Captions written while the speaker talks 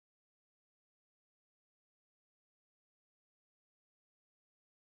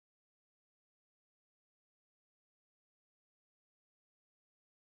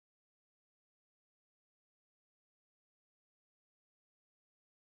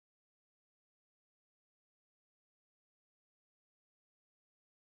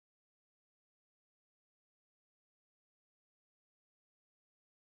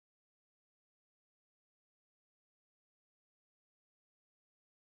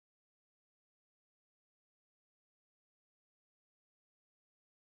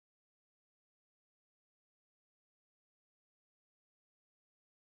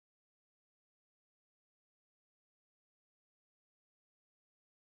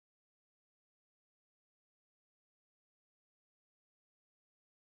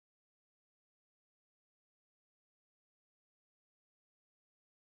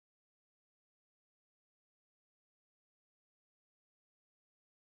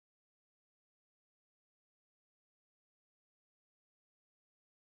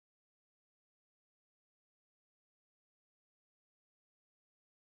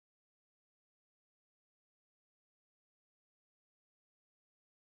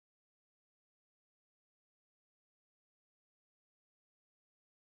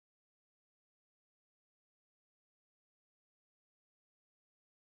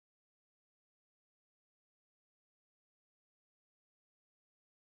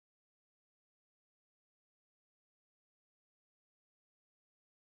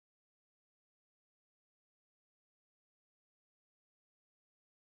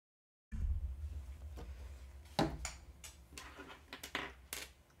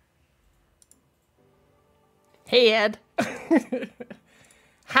Hey, Ed.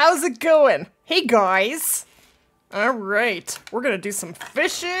 How's it going? Hey, guys. All right, we're gonna do some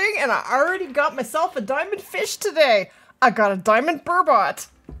fishing, and I already got myself a diamond fish today. I got a diamond burbot.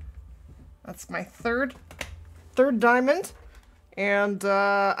 That's my third diamond. And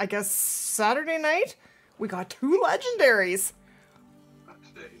I guess Saturday night, we got 2 legendaries.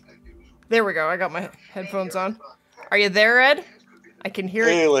 There we go, I got my headphones on. Are you there, Ed? I can hear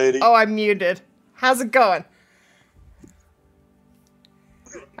you. Hey, lady. Oh, I'm muted. How's it going?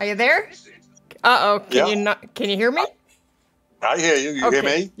 Are you there? Uh-oh, can you hear me? I hear you. You hear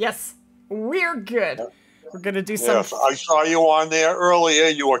me? Yes, we're good. We're gonna do some... Yes, I saw you on there earlier.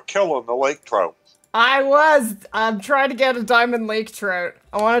 You were killing the lake trout. I was. I'm trying to get a diamond lake trout.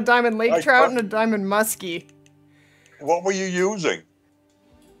 I want a diamond lake trout and a diamond muskie. What were you using?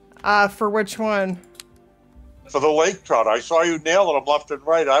 For which one? For the lake trout. I saw you nailing them left and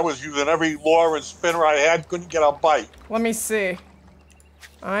right. I was using every lure and spinner I had. Couldn't get a bite. Let me see.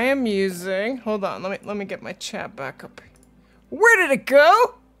 I am using... Hold on. Let me get my chat back up. Where did it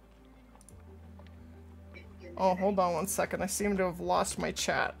go? Oh, hold on one second. I seem to have lost my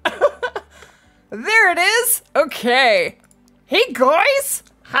chat. There it is! Okay. Hey, guys!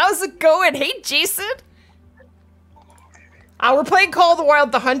 How's it going? Hey, Jason! We're playing Call of the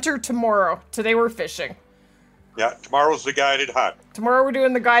Wild the Hunter tomorrow. Today we're fishing. Yeah, tomorrow's the guided hunt. Tomorrow we're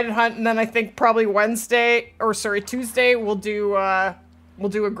doing the guided hunt, and then I think probably Tuesday we'll do a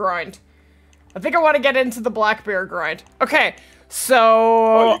grind. I think I want to get into the black bear grind. Okay, so...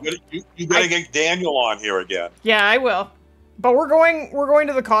 Oh, you gotta get Daniel on here again. Yeah, I will. But we're going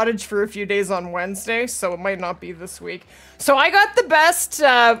to the cottage for a few days on Wednesday, so it might not be this week. So I got the best,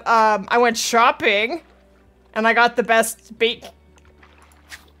 I went shopping, and I got the best bait...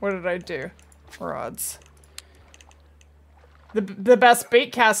 What did I do? Rods. The best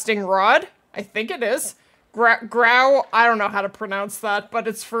bait casting rod, I think it is. Grow, I don't know how to pronounce that, but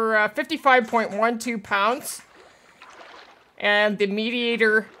it's for 55.12 pounds. And the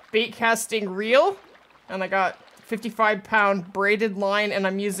mediator bait casting reel, and I got 55-pound braided line, and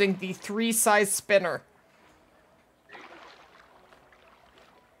I'm using the 3-size spinner.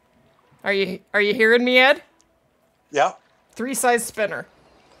 Are you hearing me, Ed? Yeah. 3-size spinner.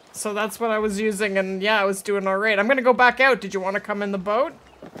 So that's what I was using, and yeah, I was doing all right. I'm gonna go back out. Did you want to come in the boat?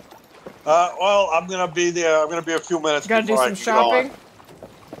 Well, I'm gonna be there. I'm gonna be a few minutes. Gotta do some shopping,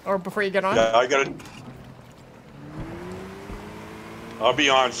 or before you get on. Yeah, I gotta. I'll be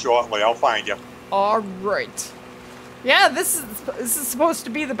on shortly. I'll find you. All right. Yeah, this is supposed to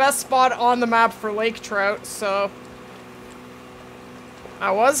be the best spot on the map for lake trout, so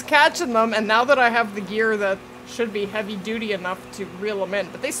I was catching them, and now that I have the gear that should be heavy duty enough to reel them in,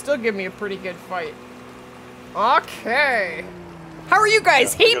 but they still give me a pretty good fight. Okay. How are you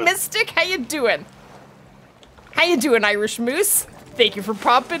guys? Hey, Mystic, how you doing? How you doing, Irish Moose? Thank you for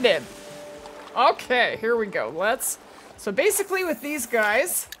popping in. Okay, here we go. So basically with these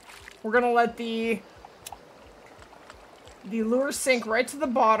guys, we're gonna let the lure sink right to the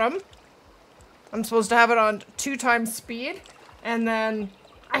bottom. I'm supposed to have it on 2 times speed. And then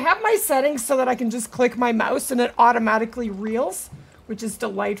I have my settings so that I can just click my mouse and it automatically reels, which is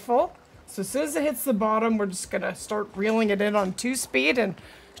delightful. So as soon as it hits the bottom, we're just gonna start reeling it in on 2 speed and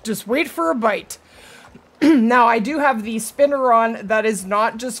just wait for a bite. Now, I do have the spinner on that is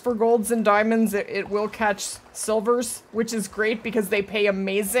not just for golds and diamonds. It will catch silvers, which is great because they pay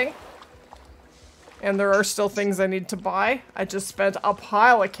amazing. And there are still things I need to buy. I just spent a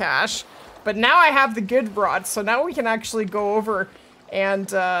pile of cash. But now I have the good rod, so now we can actually go over and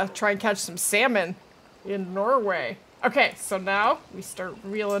try and catch some salmon in Norway. Okay, so now we start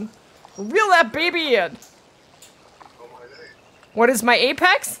reeling. Reel that baby in. What is my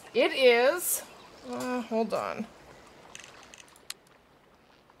apex? It is... hold on.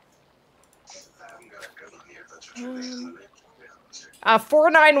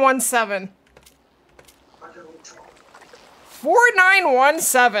 4917.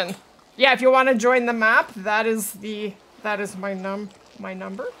 4917. Yeah, if you want to join the map, that is my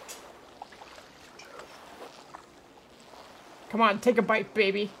number. Come on, take a bite,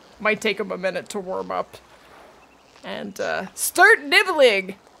 baby. Might take him a minute to warm up. And start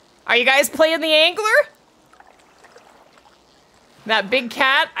nibbling. Are you guys playing the angler? That big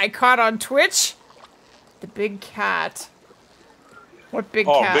cat I caught on Twitch. The big cat. What big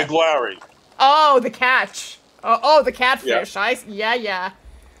cat? Oh, Big Larry. Oh, the catch. Oh, the catfish. Yeah. Yeah.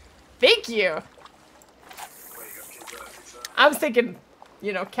 Thank you. I was thinking,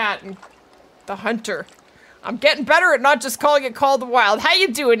 you know, cat and the hunter. I'm getting better at not just calling it Call of the Wild. How you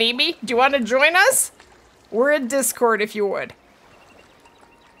doing, Amy? Do you want to join us? We're in Discord if you would.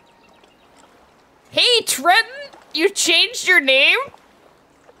 Hey, Trenton! You changed your name?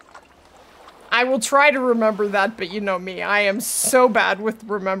 I will try to remember that, but you know me. I am so bad with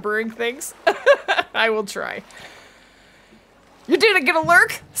remembering things. I will try. You didn't get a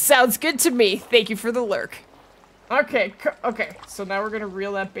lurk? Sounds good to me. Thank you for the lurk. Okay, okay. So now we're gonna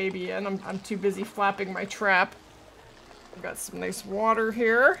reel that baby in. I'm too busy flapping my trap. I've got some nice water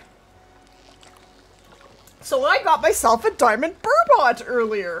here. So I got myself a diamond burbot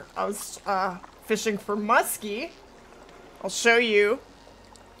earlier. I was fishing for muskie. I'll show you.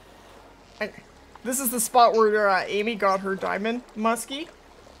 This is the spot where Amy got her diamond muskie.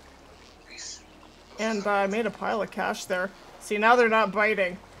 And I made a pile of cash there. See, now they're not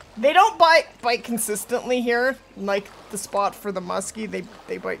biting. They don't bite consistently here, like the spot for the muskie.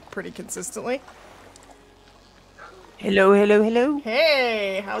 They bite pretty consistently. Hello, hello, hello.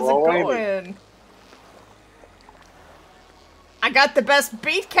 Hey, how's it going? I got the best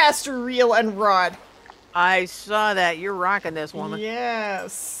baitcaster reel and rod. I saw that. You're rocking this, woman.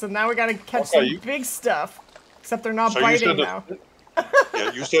 Yes. So now we gotta catch some big stuff. Except they're not biting now.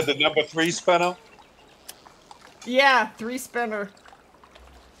 Yeah, you said the number 3 spinner? Yeah, 3 spinner.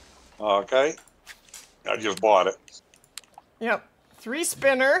 Okay. I just bought it. Yep. 3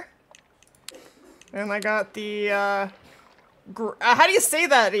 spinner. And I got the, how do you say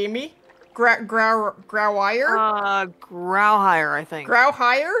that, Amy? Growhire? Growhire, I think.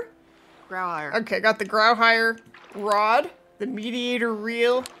 Growhire? Growhire. Okay, got the Growhire rod, the mediator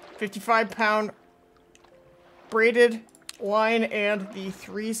reel, 55-pound braided line, and the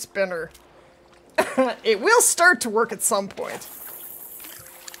 3 spinner. It will start to work at some point.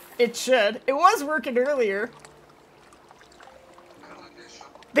 It should. It was working earlier.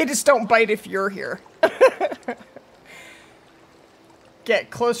 They just don't bite if you're here.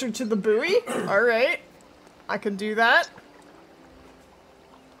 Get closer to the buoy. Alright. I can do that.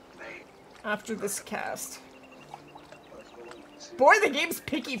 After this cast. Boy, the game's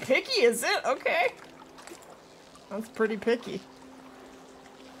picky, is it? Okay. That's pretty picky.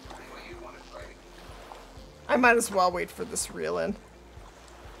 I might as well wait for this reel in.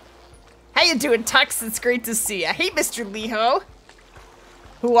 How you doing, Tux? It's great to see you. Hey, Mr. Leho.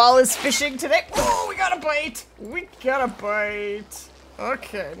 Who all is fishing today? Oh, we got a bite. We got a bite.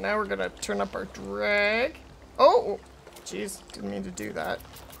 Okay, now we're gonna turn up our drag. Oh, jeez, didn't mean to do that.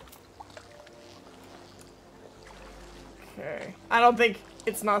 Okay, I don't think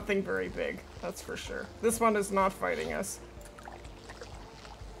it's nothing very big. That's for sure. This one is not fighting us.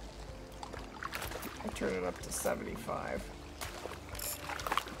 I'll turn it up to 75.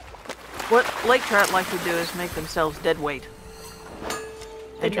 What lake trout like to do is make themselves dead weight.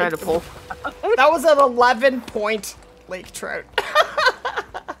 They try to pull. That was an 11-point lake trout.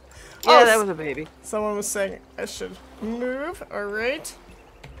 Yeah, that was a baby. Someone was saying I should move. All right.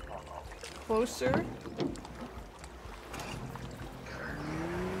 Closer.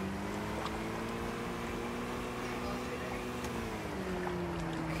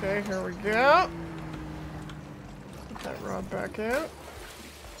 Okay, here we go. Get that rod back out.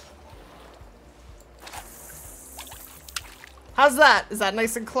 How's that? Is that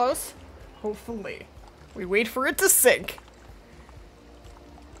nice and close? Hopefully. We wait for it to sink.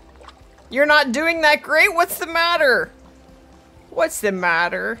 You're not doing that great? What's the matter? What's the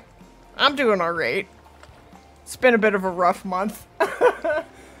matter? I'm doing alright. It's been a bit of a rough month.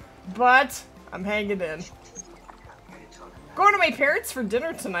 But I'm hanging in. Going to my parents for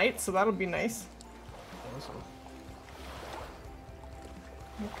dinner tonight, so that'll be nice. Awesome.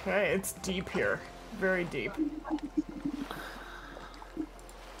 Okay, it's deep here. Very deep.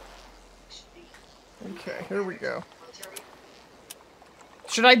 Okay, here we go.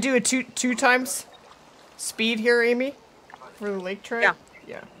 Should I do a two times speed here, Amy? For the lake trout?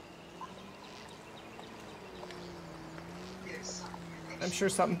 Yeah. Yeah. I'm sure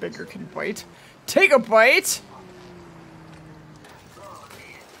something bigger can bite. Take a bite!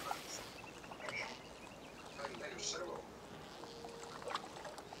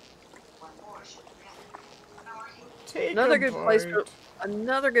 Take Another a good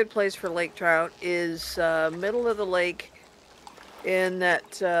bite. place for lake trout is middle of the lake, in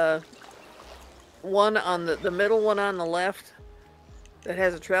that one on the middle one on the left that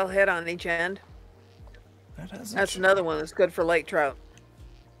has a trailhead on each end. That's another one that's good for lake trout.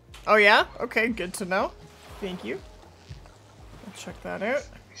 Oh yeah? Okay, good to know. Thank you. I'll check that out.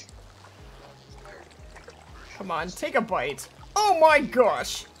 Come on, take a bite. Oh my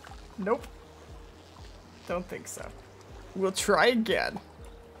gosh! Nope. Don't think so. We'll try again.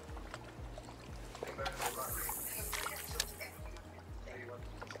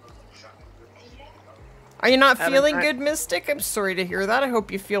 Are you not feeling good, Mystic? I'm sorry to hear that. I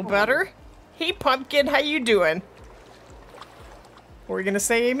hope you feel better. Hey, Pumpkin, how you doing? What were you gonna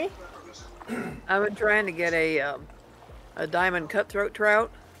say, Amy? I've been trying to get a diamond cutthroat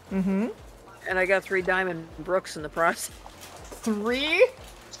trout. Mm-hmm. And I got 3 diamond brooks in the process. 3?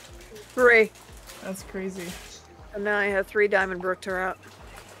 3. That's crazy. And now I have 3 diamond brook trout.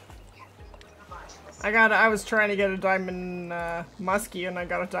 I was trying to get a diamond muskie and I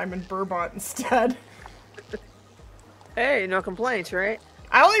got a diamond burbot instead. Hey, no complaints, right?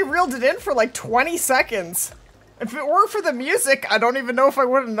 I only reeled it in for like 20 seconds. If it weren't for the music, I don't even know if I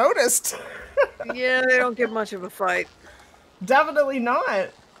would have noticed. Yeah, they don't give much of a fight. Definitely not.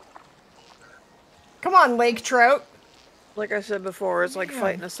 Come on, lake trout. Like I said before, it's like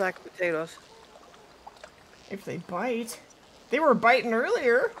fighting a sack of potatoes. If they bite. They were biting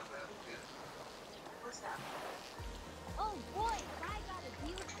earlier.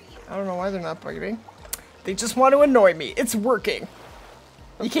 I don't know why they're not biting. They just want to annoy me. It's working.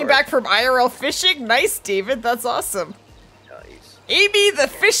 You came back from IRL fishing? Nice, David. That's awesome. Nice. Amy, the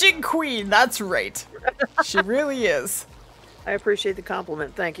fishing queen. That's right. She really is. I appreciate the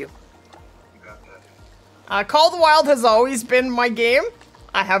compliment. Thank you. Call of the Wild has always been my game.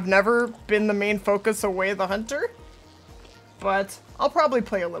 I have never been the main focus of Way of the Hunter. But I'll probably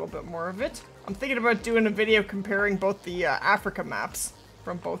play a little bit more of it. I'm thinking about doing a video comparing both the Africa maps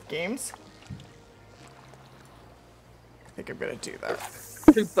from both games. I think I'm gonna do that.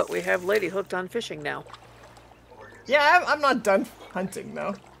 But we have Lady hooked on fishing now. Yeah, I'm not done hunting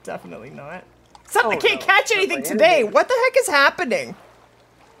though. Definitely not. Except I can't catch anything like today. anything. What the heck is happening?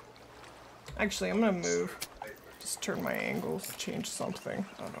 Actually, I'm gonna move. Just turn my angles, change something.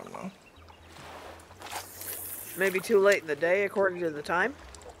 I don't know. Maybe too late in the day according to the time.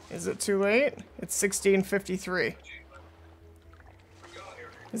 Is it too late? It's 16:53.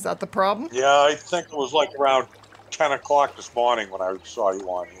 Is that the problem? Yeah, I think it was like around 10 o'clock this morning when I saw you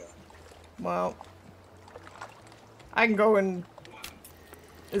on here. Well, I can go and...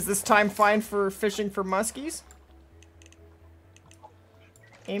 Is this time fine for fishing for muskies?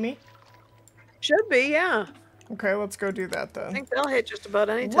 Amy? Should be, yeah. Okay, let's go do that I then. think they'll hit just about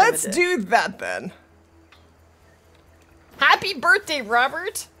any time Let's of day. do that then. Happy birthday,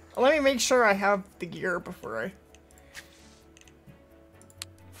 Robert! Let me make sure I have the gear before I...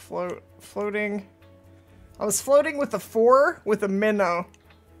 Floating. I was floating with a 4 with a minnow.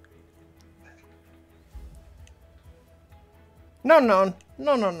 No.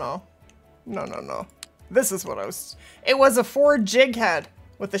 This is what I was... It was a 4 jig head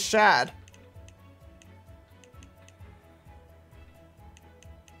with a shad.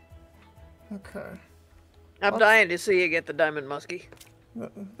 Okay. I'm dying to see you get the diamond muskie.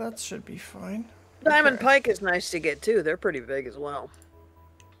 That should be fine. Diamond Okay. pike is nice to get too. They're pretty big as well.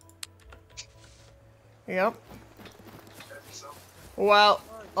 Yep. Well,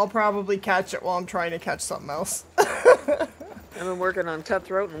 I'll probably catch it while I'm trying to catch something else. I've been working on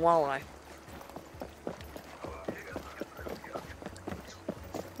cutthroat and walleye.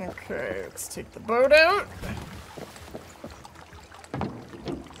 Okay, let's take the boat out.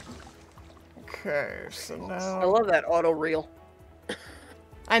 Okay, so I now... love that auto reel.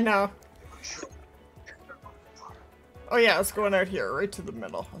 I know. Oh yeah, it's going out here, right to the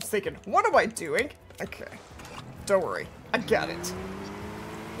middle. I was thinking, what am I doing? Okay. Don't worry. I got it.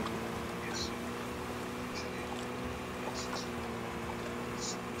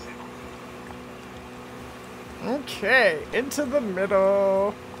 Okay, into the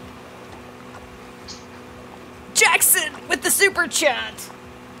middle. Jackson with the super chat.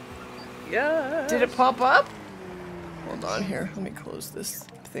 Yeah. Did it pop up? Hold on here. Let me close this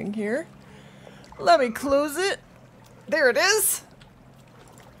thing here. Let me close it. There it is.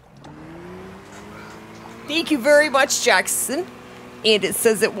 Thank you very much, Jackson. And it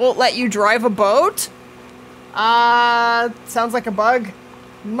says it won't let you drive a boat. Sounds like a bug.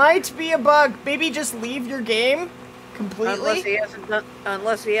 Might be a bug. Maybe just leave your game completely.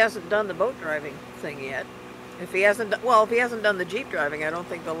 Unless he hasn't done the boat driving thing yet. If he hasn't done the Jeep driving, I don't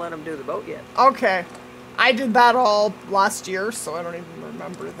think they'll let him do the boat yet. Okay. I did that all last year, so I don't even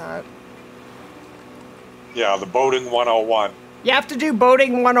remember that. Yeah, the boating 101. You have to do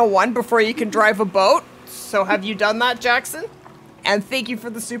boating 101 before you can drive a boat. So have you done that, Jackson? And thank you for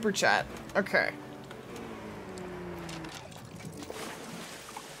the super chat. Okay.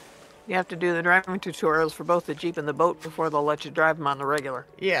 You have to do the driving tutorials for both the Jeep and the boat before they'll let you drive them on the regular.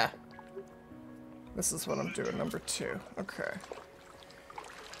 Yeah. This is what I'm doing, number 2. Okay.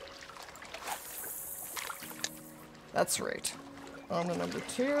 That's right. On the number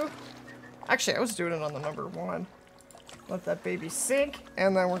 2. Actually, I was doing it on the number 1. Let that baby sink,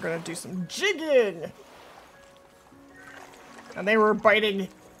 and then we're gonna do some jigging. And they were biting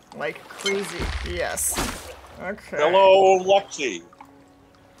like crazy. Yes. Okay. Hello, Lexi.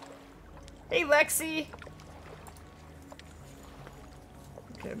 Hey, Lexi.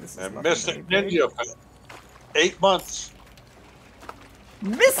 Okay, this is And nothing Mystic very big. Ninja for 8 months.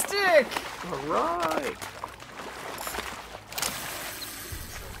 Mystic! All right.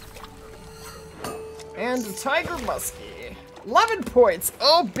 And a Tiger Muskie. 11 points.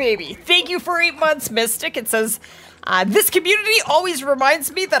 Oh, baby. Thank you for 8 months, Mystic. It says, this community always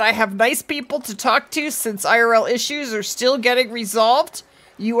reminds me that I have nice people to talk to since IRL issues are still getting resolved.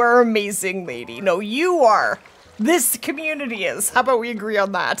 You are amazing, lady. No, you are. This community is. How about we agree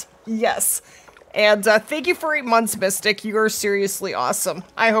on that? Yes. And thank you for 8 months, Mystic. You are seriously awesome.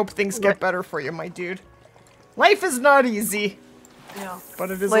 I hope things get better for you, my dude. Life is not easy. Yeah. But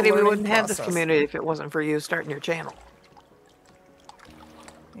it is Lady, a we learning wouldn't have this process. community if it wasn't for you starting your channel.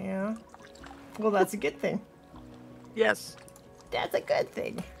 Yeah. Well, that's a good thing. Yes. That's a good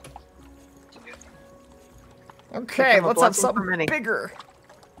thing. Okay, Become a let's have blessing for something many. bigger.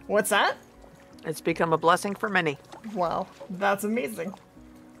 What's that? It's become a blessing for many. Wow, that's amazing.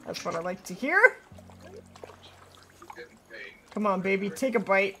 That's what I like to hear. Come on, baby, take a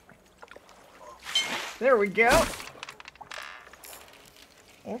bite. There we go.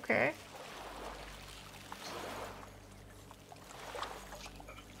 Okay.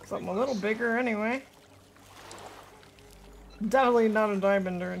 Something a little bigger anyway. Definitely not a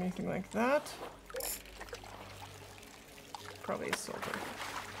diamond or anything like that. Probably a silver.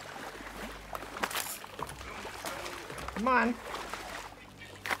 Come on.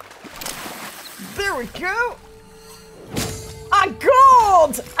 There we go! A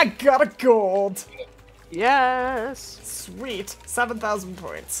gold! I got a gold! Yes. Sweet. 7,000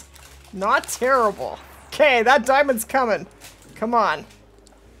 points. Not terrible. Okay, that diamond's coming. Come on.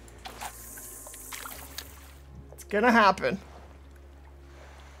 It's gonna happen.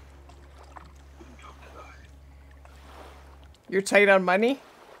 You're tight on money?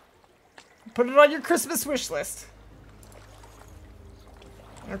 Put it on your Christmas wish list.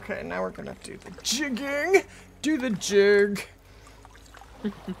 Okay, now we're gonna do the jigging. Do the jig.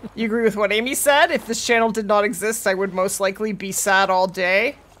 You agree with what Amy said? If this channel did not exist, I would most likely be sad all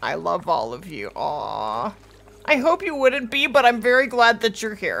day. I love all of you. Aww. I hope you wouldn't be, but I'm very glad that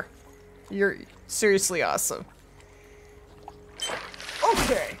you're here. You're seriously awesome.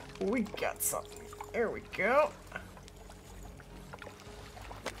 Okay, we got something. There we go.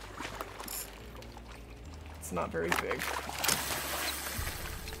 It's not very big.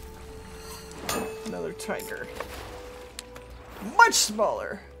 Another tiger. Much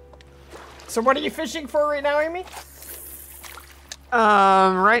smaller. So what are you fishing for right now, Amy?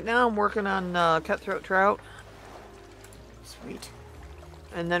 Right now I'm working on cutthroat trout, Sweet.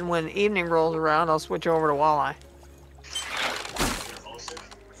 and then when evening rolls around, I'll switch over to walleye.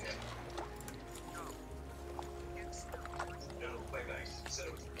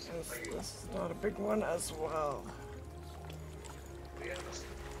 This is not a big one as well.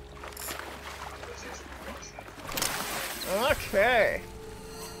 Okay.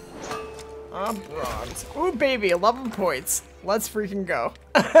 Bronze. Ooh, baby, 11 points. Let's freaking go.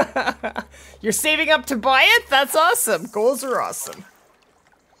 You're saving up to buy it? That's awesome. Goals are awesome.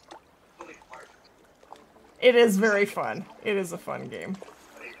 It is very fun. It is a fun game.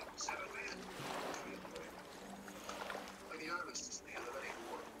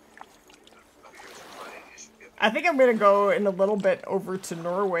 I think I'm gonna go in a little bit over to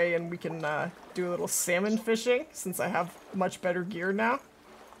Norway and we can do a little salmon fishing since I have much better gear now.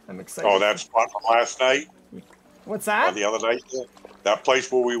 I'm excited. Oh, that spot from last night? What's Or that? the other night? That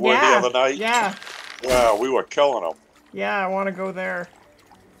place where we were Yeah, the other night? yeah. Yeah, we were killing them. Yeah, I want to go there.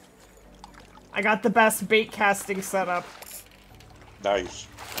 I got the best bait casting setup. Nice.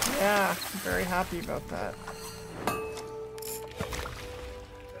 Yeah, I'm very happy about that.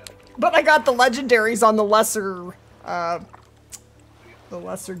 But I got the legendaries on the lesser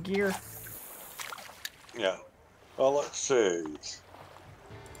gear. Yeah. Well, let's see.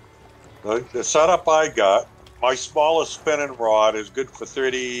 The setup I got, my smallest spinning rod is good for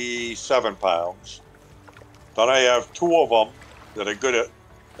 37 pounds. Then I have two of them that are good at,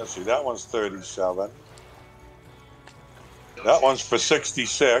 let's see, that one's 37. That one's for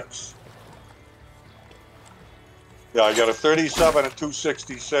 66. Yeah, I got a 37 and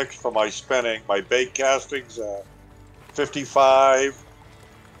 266 for my spinning. My bait castings are 55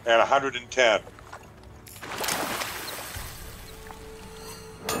 and 110.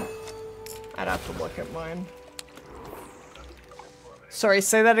 I'd have to look at mine. Sorry,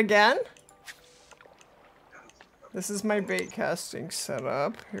 say that again? This is my bait casting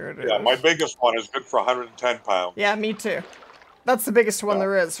setup. Here it is. Yeah, my biggest one is good for 110 pounds. Yeah, me too. That's the biggest one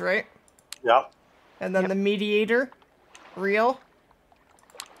there is, right? Yeah. And then the mediator, reel.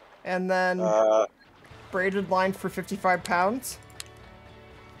 And then braided line for 55 pounds.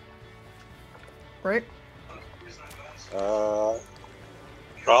 Right? Well,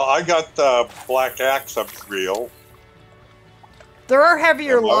 I got the black accent reel. There are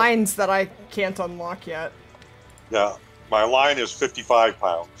heavier lines that I can't unlock yet. Yeah, my line is 55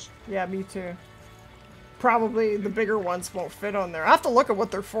 pounds. Yeah, me too. Probably the bigger ones won't fit on there. I have to look at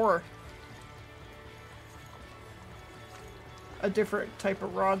what they're for. A different type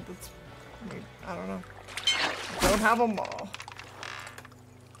of rod that's... I don't know. Don't have them all.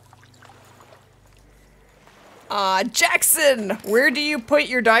 Jackson! Where do you put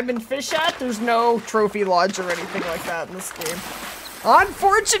your diamond fish at? There's no trophy lodge or anything like that in this game.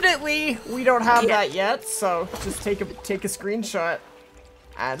 Unfortunately, we don't have that yet, so just take a screenshot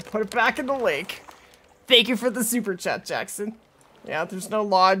and put it back in the lake. Thank you for the super chat, Jackson. Yeah, there's no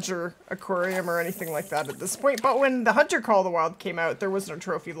lodge or aquarium or anything like that at this point, but when the Hunter Call of the Wild came out, there was no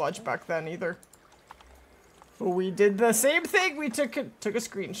trophy lodge back then either. But we did the same thing, we took a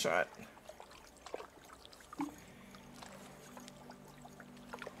screenshot.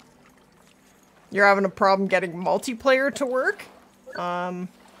 You're having a problem getting multiplayer to work? Don't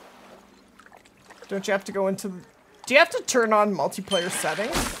you have to go into... Do you have to turn on multiplayer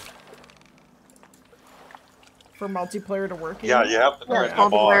settings? For multiplayer to work? Yeah, you have to turn them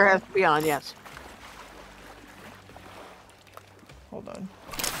on. Multiplayer has to be on, yes. Hold on.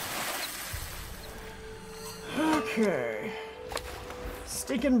 Okay.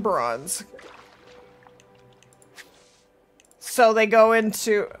 Stinking bronze. So they go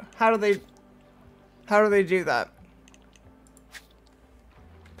into... How do they do that?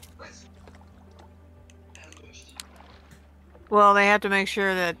 Well, they have to make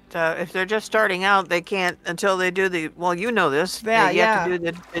sure that if they're just starting out, they can't until they do the... Well, you know this. Yeah, you have to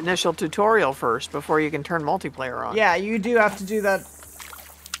do the initial tutorial first before you can turn multiplayer on. Yeah, you do have to do that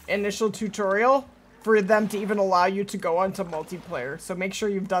initial tutorial for them to even allow you to go onto multiplayer. So make sure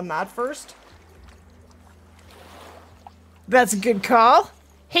you've done that first. That's a good call.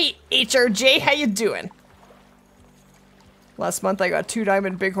 Hey, HRJ, how you doing? Last month I got 2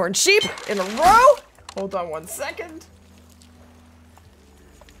 diamond bighorn sheep in a row. Hold on 1 second.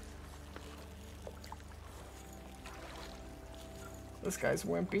 This guy's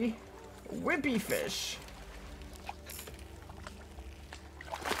wimpy. Wimpy fish.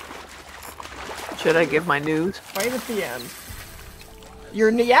 Should I give my news? Right at the end.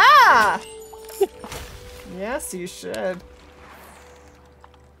 Yeah! Yes, you should.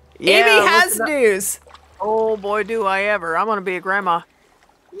 Yeah, Amy has news. Oh boy, do I ever. I'm going to be a grandma.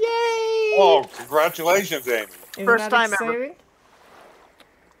 Yay! Oh, congratulations, Amy. Isn't First that time exciting? ever.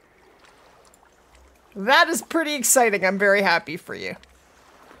 That is pretty exciting. I'm very happy for you.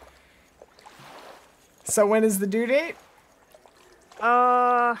 So when is the due date?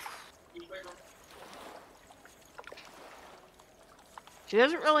 She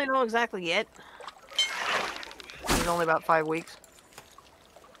doesn't really know exactly yet. It's only about 5 weeks.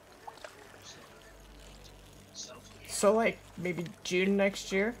 So like maybe June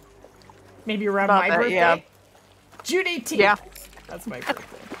next year? Maybe around About my that, birthday? yeah. June 18th. Yeah. That's my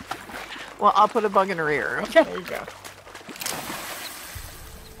birthday. Well, I'll put a bug in her ear. Okay. There you go.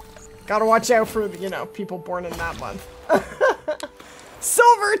 Gotta watch out for, you know, people born in that month.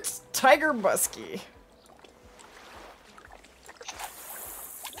 Silver tiger muskie.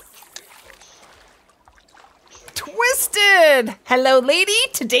 Twisted! Hello, lady.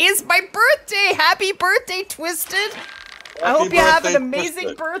 Today is my birthday. Happy birthday, Twisted. I hope you have an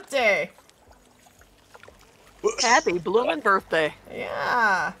amazing birthday. Happy blooming birthday.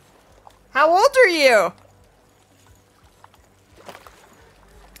 Yeah. How old are you?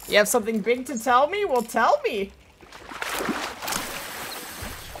 You have something big to tell me? Well, tell me.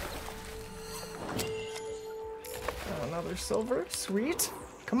 Oh, another silver. Sweet.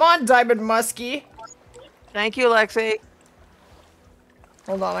 Come on, Diamond Muskie. Thank you, Lexi.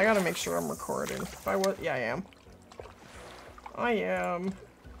 Hold on, I gotta make sure I'm recording. If I was, yeah, I am. I am.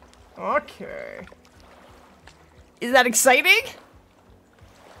 Okay. Is that exciting?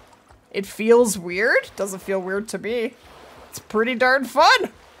 It feels weird. Doesn't feel weird to me. It's pretty darn fun.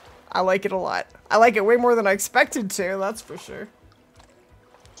 I like it a lot. I like it way more than I expected to, that's for sure.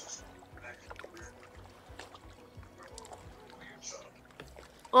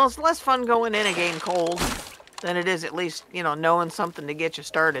 Well, it's less fun going in a game cold than it is at least, you know, knowing something to get you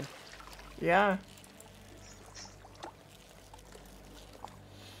started. Yeah.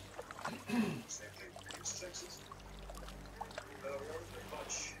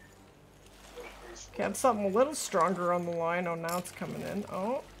 Okay, I have something a little stronger on the line. Oh, now it's coming in.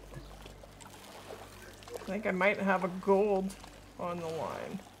 Oh. I think I might have a gold on the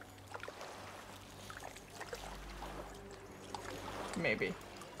line. Maybe.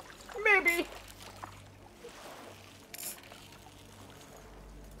 Maybe.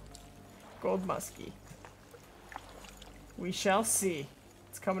 Gold muskie. We shall see.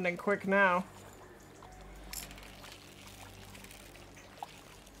 It's coming in quick now.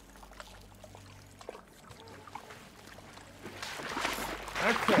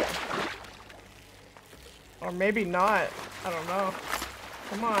 Okay. Or maybe not. I don't know.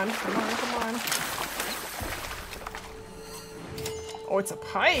 Come on, come on, come on. Oh, it's a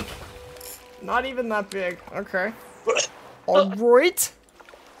pike. Not even that big. Okay. Alright.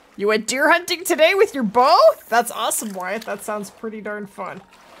 You went deer hunting today with your bow? That's awesome, Wyatt. That sounds pretty darn fun.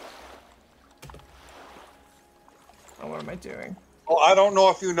 Oh, what am I doing? Well, I don't know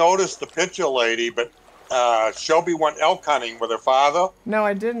if you noticed the picture, lady, but Shelby went elk hunting with her father. No,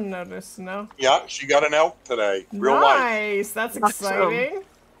 I didn't notice, no. Yeah, she got an elk today. Real life. Nice! That's exciting.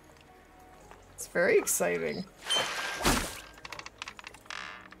 It's very exciting.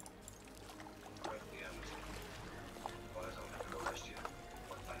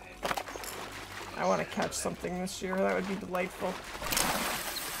 I want to catch something this year. That would be delightful.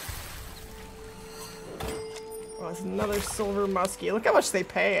 Oh, it's another silver muskie. Look how much they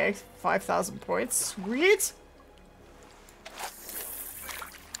pay, eh? 5,000 points. Sweet!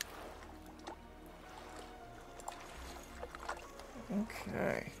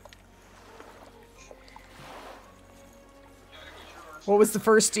 Okay. What was the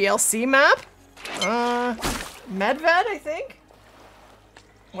first DLC map? Medved, I think?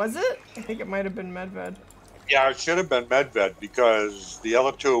 Was it? I think it might have been Medved. Yeah, it should have been Medved because the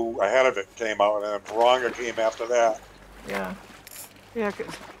other two ahead of it came out, and Veranga came after that. Yeah. Yeah,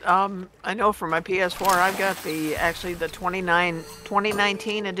 'cause, I know for my PS4, I've got the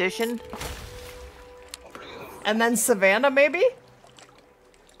 2019 edition. And then Savannah, maybe?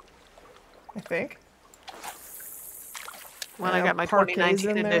 I think. When I got my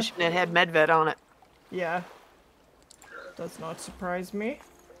 2019 edition, it had Medved on it. Yeah. Does not surprise me.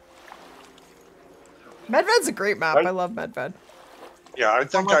 Medved's a great map. I love Medved. Yeah, I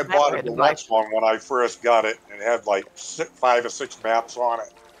think I bought it the next one when I first got it, and it had like 5 or 6 maps on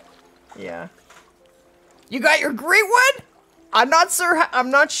it. Yeah. You got your great one? I'm not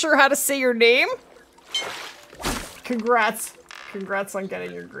sure how to say your name. Congrats. Congrats on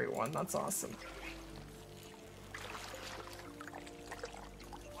getting your great one. That's awesome.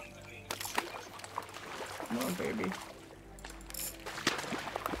 Come on, baby.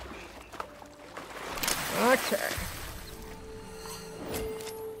 Okay.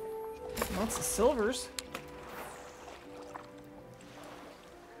 Lots of silvers.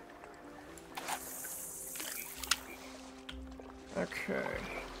 Okay.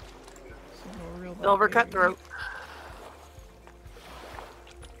 Silver cutthroat.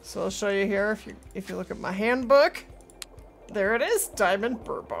 So I'll show you here if you look at my handbook. There it is, Diamond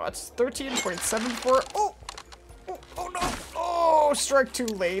Burbot, 13.74. Oh, oh no! Oh, strike too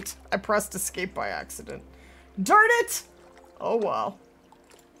late. I pressed escape by accident. Darn it! Oh well.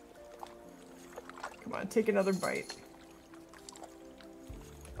 Come on, take another bite.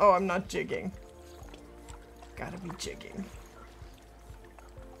 Oh, I'm not jigging. Gotta be jigging.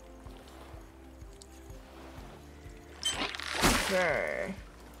 Okay.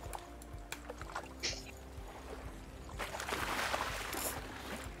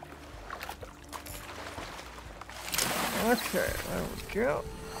 Okay, there we go.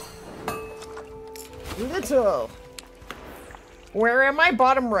 Little. Where am I?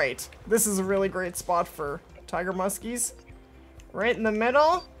 Bottom right. This is a really great spot for tiger muskies. Right in the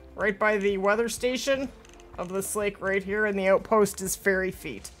middle, right by the weather station of this lake right here, and the outpost is Fairy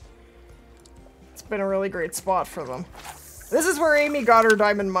Feet. It's been a really great spot for them. This is where Amy got her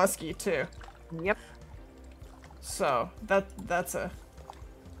diamond muskie too. Yep. So that's a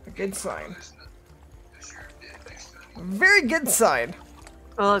good sign. Very good sign.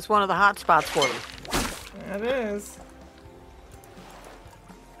 Well, it's one of the hot spots for them. That is.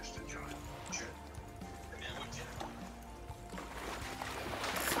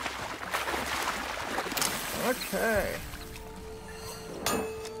 Okay.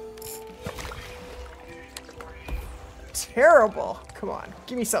 Terrible. Come on,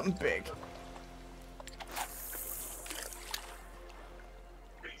 give me something big.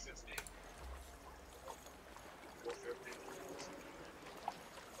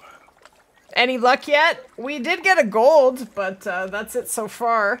 Any luck yet? We did get a gold, but that's it so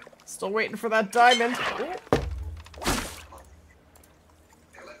far. Still waiting for that diamond.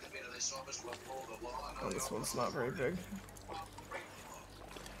 Oh, this one's not very big.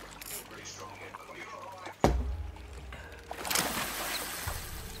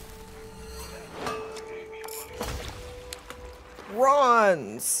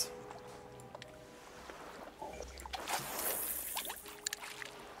 runs.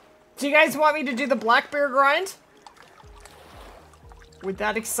 Do you guys want me to do the black bear grind? Would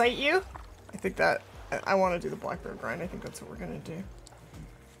that excite you? I think that I want to do the black bear grind. I think that's what we're gonna do.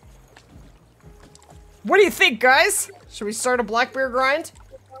 What do you think, guys? Should we start a black bear grind?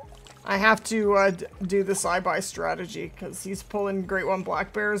 I have to do this I-buy strategy because he's pulling Great One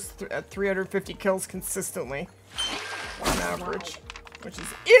black bears at 350 kills consistently on average, which is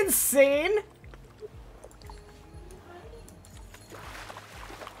insane.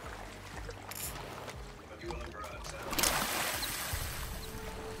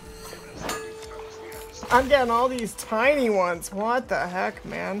 I'm getting all these tiny ones. What the heck,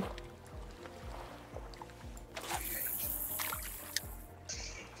 man?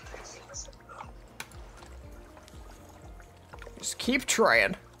 Just keep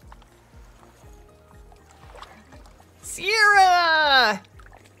trying. Sierra!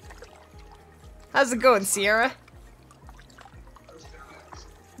 How's it going, Sierra?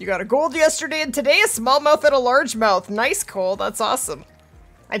 You got a gold yesterday and today a smallmouth and a largemouth. Nice, Cole. That's awesome.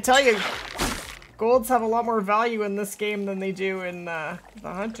 I tell you, golds have a lot more value in this game than they do in the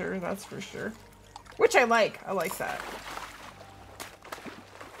Hunter, that's for sure. Which I like. I like that.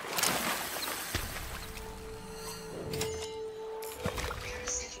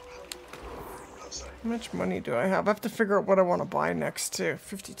 How much money do I have? I have to figure out what I want to buy next too.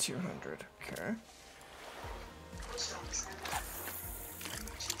 5,200. Okay.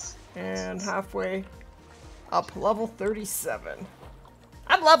 And halfway up, level 37.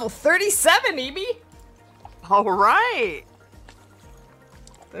 I'm level 37, Eby. All right.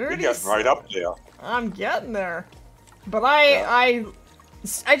 You're getting right up there. I'm getting there. But I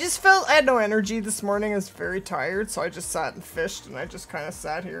just felt I had no energy this morning. I was very tired, so I just sat and fished, and I just kind of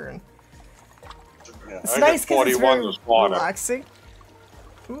sat here and. Yeah, It's nice because it's very this morning. relaxing.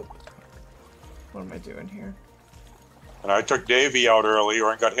 Ooh. What am I doing here? And I took Davey out earlier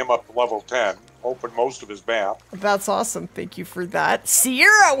and got him up to level 10. Opened most of his map. That's awesome. Thank you for that.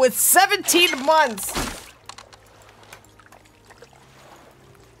 Sierra with 17 months.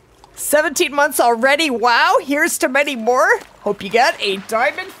 17 months already. Wow. Here's to many more. Hope you get a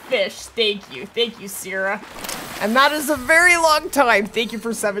diamond fish. Thank you. Thank you, Sierra. And that is a very long time. Thank you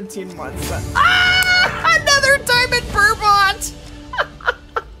for 17 months. Ah! Another diamond burbot!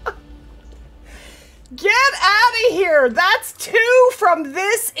 Get out of here! That's 2 from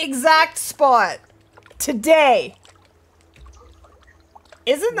this exact spot. Today.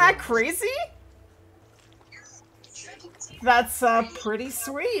 Isn't that crazy? That's pretty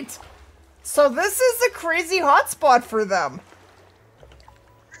sweet. So this is a crazy hotspot for them.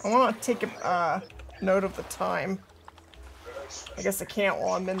 I want to take a note of the time. I guess I can't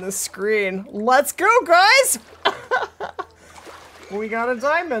while I'm in this screen. Let's go, guys! We got a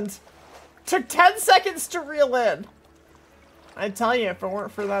diamond. Took 10 seconds to reel in. I tell you, if it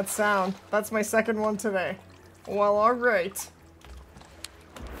weren't for that sound. That's my second one today. Well, alright.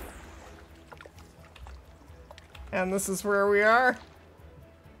 And this is where we are.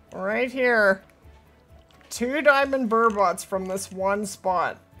 Right here. 2 diamond burbots from this one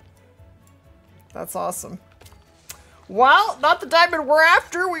spot. That's awesome. Well, not the diamond we're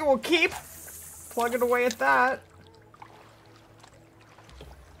after. We will keep plugging away at that.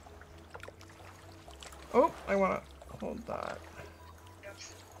 Oh, I want to hold that.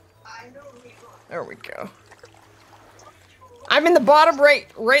 There we go. I'm in the bottom right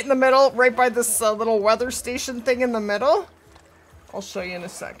in the middle, right by this little weather station thing in the middle. I'll show you in a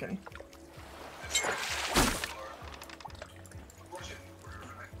second.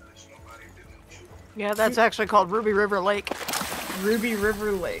 Yeah, that's actually called Ruby River Lake. Ruby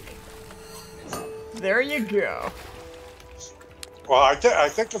River Lake. There you go. Well, I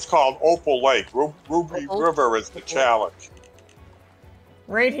think it's called Opal Lake. Ruby River is the challenge.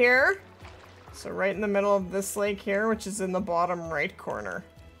 Right here. So right in the middle of this lake here, which is in the bottom right corner.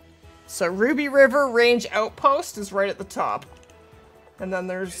 So Ruby River Range Outpost is right at the top. And then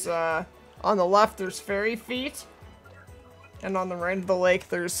there's, on the left, there's Fairy Feet. And on the right of the lake,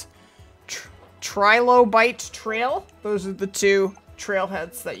 there's Trilobite Trail. Those are the 2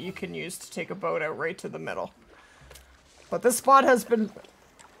 trailheads that you can use to take a boat out right to the middle. But this spot has been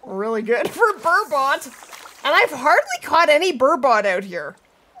really good for burbot. And I've hardly caught any burbot out here.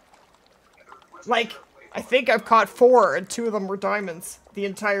 Like, I think I've caught 4 and 2 of them were diamonds the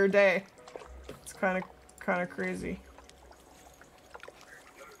entire day. It's kind of crazy.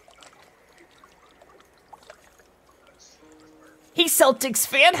 Hey Celtics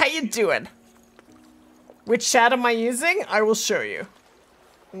fan, how you doing? Which chat am I using? I will show you.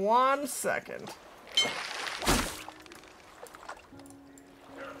 1 second.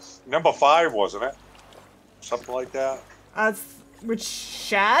 number 5, wasn't it? Something like that. Which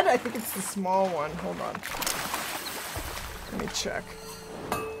shad? I think it's the small one. Hold on. Let me check.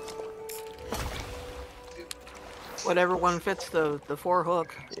 Whatever one fits the 4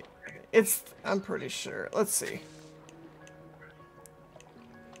 hook. I'm pretty sure. Let's see.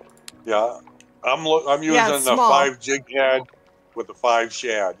 Yeah, I'm using the small. 5 jig head with the 5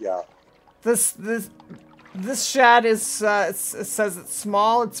 shad. Yeah. This shad is it says it's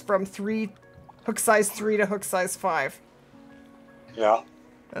small. It's from hook size 3 to hook size 5. Yeah.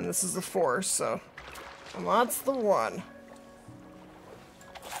 And this is the 4, so that's the one.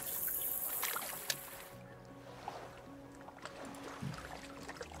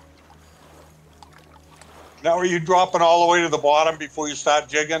 Now, are you dropping all the way to the bottom before you start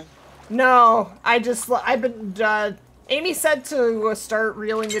jigging? No, I've been, Amy said to start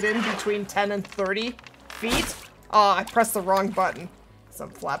reeling it in between 10 and 30 feet. Oh, I pressed the wrong button, so I'm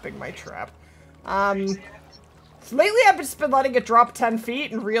flapping my trap. Lately I've just been letting it drop 10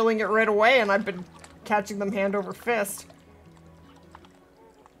 feet and reeling it right away, and I've been catching them hand over fist.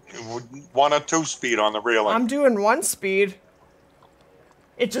 1 or 2 speed on the reeling? I'm doing 1 speed.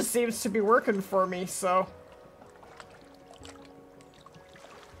 It just seems to be working for me, so.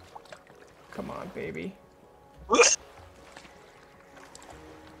 Come on, baby.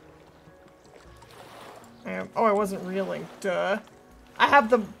 I wasn't reeling. Duh. I have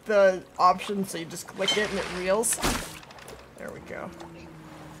the option, so you just click it and it reels. There we go.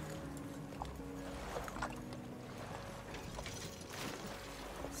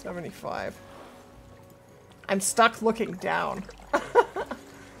 $75. I'm stuck looking down.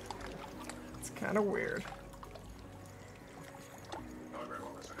 It's kind of weird.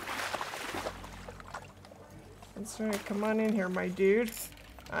 That's right, come on in here, my dude.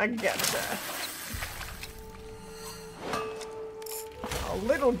 I gotcha. A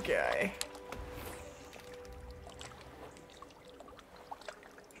little guy.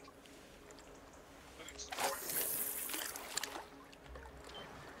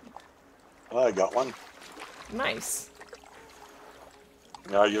 I got one. Nice.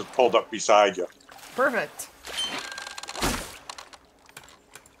 Yeah, you pulled up beside you. Perfect.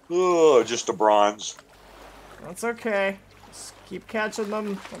 Oh, just a bronze. That's okay. Just keep catching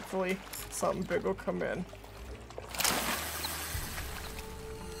them. Hopefully something big will come in.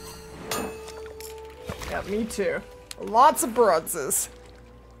 Yeah, me too. Lots of bronzes.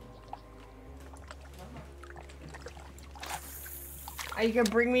 Are you gonna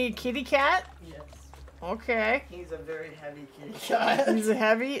bring me a kitty cat? Yes. Okay. He's a very heavy kitty cat. He's a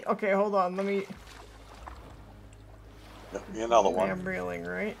heavy? Okay, hold on. Let me... Get me another one. I'm reeling,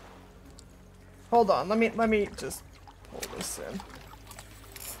 right? Hold on. Let me just pull this in.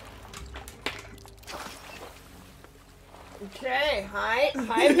 Okay. Hi,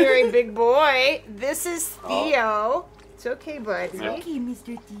 very big boy. This is Theo. It's okay, buddy. It's okay,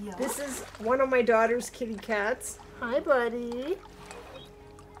 Mr. Theo. This is one of my daughter's kitty cats. Hi, buddy.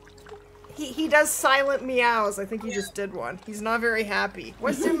 He does silent meows. I think he just did one. He's not very happy.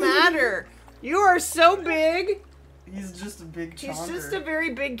 What's the matter? You are so big. He's just a big chonker. He's just a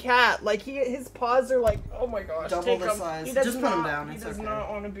very big cat. Like his paws are like, oh my gosh, double take the him. size. He does Just not, put him down. He It's does okay. not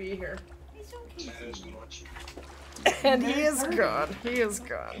want to be here. He's okay. And he is gone. He is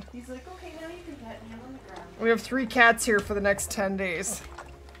gone. He's like, okay, now you can pet him on the ground. We have 3 cats here for the next 10 days.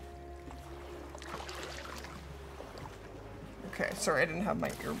 Okay, sorry, I didn't have my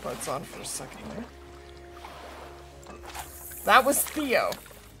earbuds on for a second there. That was Theo.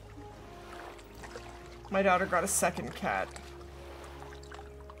 My daughter got a second cat.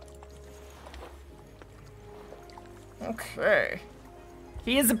 Okay.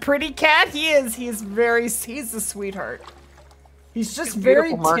 He is a pretty cat. He is. He's a sweetheart. He's just very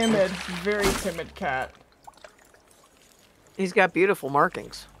timid. Very timid cat. He's got beautiful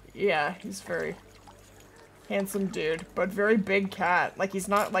markings. Yeah, he's very handsome dude, but very big cat. Like, he's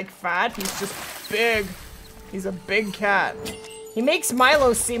not, like, fat. He's just big. He's a big cat. He makes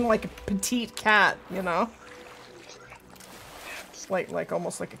Milo seem like a petite cat, you know? It's like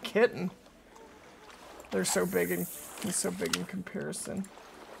almost like a kitten. They're so big and he's so big in comparison.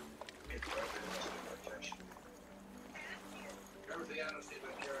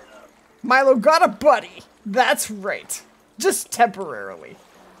 Milo got a buddy. That's right. Just temporarily.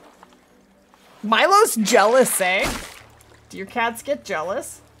 Milo's jealous, eh? Do your cats get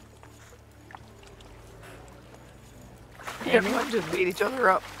jealous? Everyone just beat each other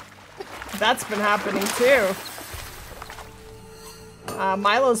up. That's been happening too.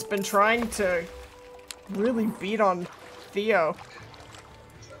 Milo's been trying to really beat on Theo.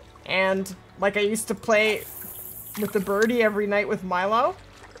 And like I used to play with the birdie every night with Milo.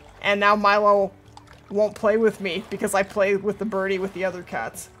 And now Milo won't play with me because I play with the birdie with the other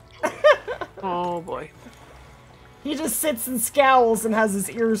cats. Oh boy. He just sits and scowls and has his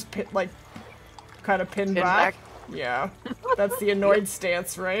ears kind of pinned back. Yeah, that's the annoyed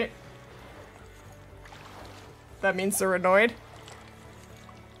stance, right? That means they're annoyed?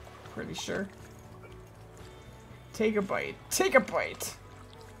 Pretty sure. Take a bite. Take a bite.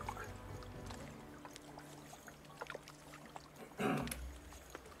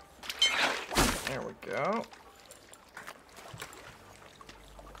 There we go.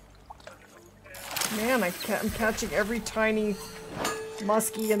 Man, I'm catching every tiny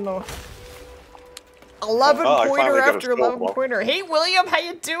muskie in the 11 pointer after 11 pointer. Hey William, how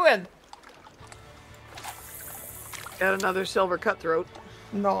you doing? Got another silver cutthroat.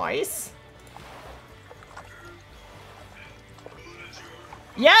 Nice.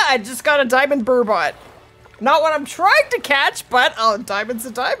 Yeah, I just got a diamond burbot. Not what I'm trying to catch, but oh, diamond's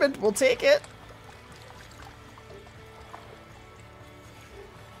a diamond. We'll take it.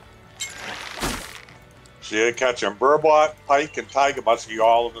 So you're catching burbot, pike, and tiger muskie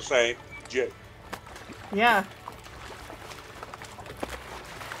all in the same jig. Yeah.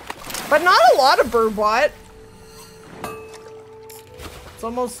 But not a lot of burbot. It's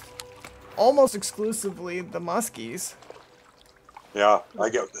almost exclusively the muskies. Yeah,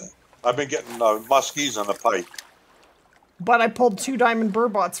 I've been getting the muskies and the pike. But I pulled 2 diamond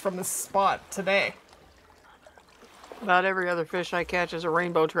burbots from this spot today. About every other fish I catch is a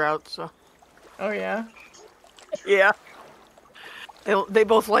rainbow trout, so. Oh yeah? Yeah. They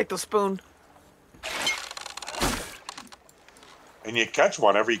both like the spoon. And you catch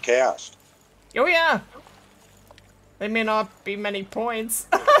one every cast. Oh yeah. They may not be many points.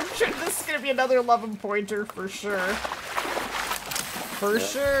 I'm sure this is gonna be another 11 pointer for sure. For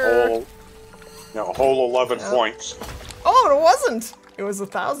sure. Whole 11 points. Oh, it wasn't. It was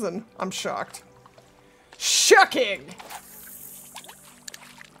 1,000. I'm shocked. Shocking.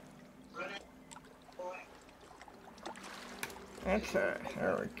 Okay,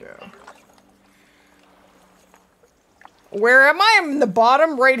 there we go. Where am I? I'm in the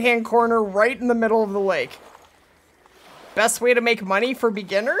bottom right-hand corner, right in the middle of the lake. Best way to make money for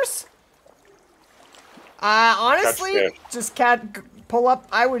beginners? Honestly, just pull up.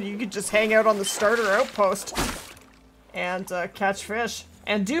 You could just hang out on the starter outpost and catch fish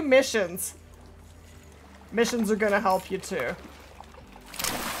and do missions. Missions are gonna help you too.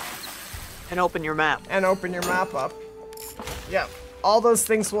 And open your map. And open your map up. Yep, all those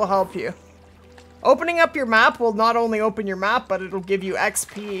things will help you. Opening up your map will not only open your map, but it'll give you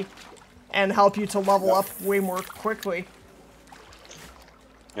XP and help you to level up way more quickly.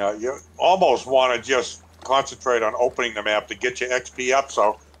 Yeah, you almost want to just concentrate on opening the map to get your XP up,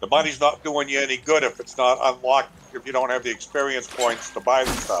 so the money's not doing you any good if it's not unlocked, if you don't have the experience points to buy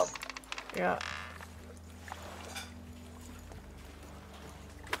the stuff. Yeah.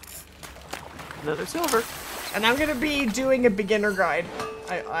 Another silver. And I'm gonna be doing a beginner guide.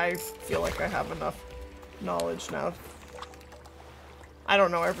 I feel like I have enough knowledge now. I don't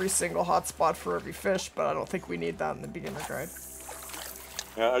know every single hotspot for every fish, but I don't think we need that in the beginner guide.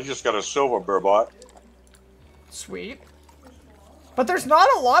 Yeah, I just got a silver burbot. Sweet. But there's not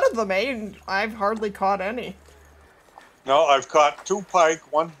a lot of them, eh? I've hardly caught any. No, I've caught 2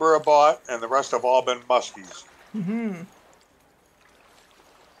 pike, 1 burbot, and the rest have all been muskies. Mm-hmm.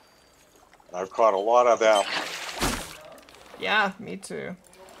 I've caught a lot of them. Yeah, me too.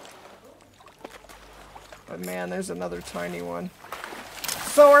 But man, there's another tiny one.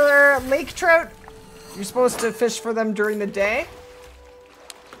 So are there lake trout? You're supposed to fish for them during the day?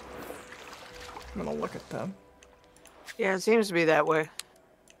 I'm gonna look at them. Yeah, it seems to be that way.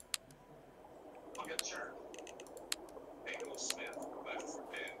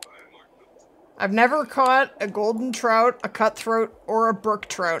 I've never caught a golden trout, a cutthroat, or a brook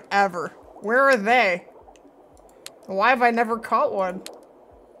trout, ever. Where are they? Why have I never caught one?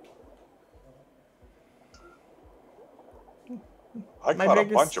 I caught a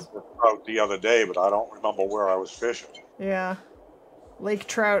bunch of brook trout the other day, but I don't remember where I was fishing. Yeah. Lake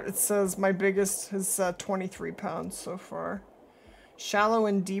trout, it says my biggest is 23 pounds so far. Shallow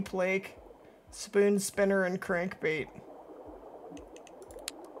and deep lake, spoon, spinner, and crankbait.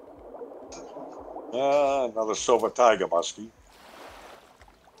 Another silver tiger muskie.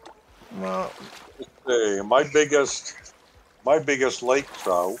 Well, Hey, my biggest lake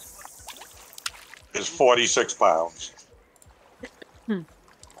trout is 46 pounds.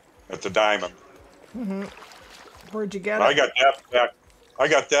 At the Diamond. mm-hmm. Where'd you get it? I got that back. I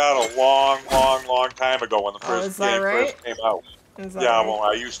got that a long time ago when the first game first came out. Is that Yeah, right? well,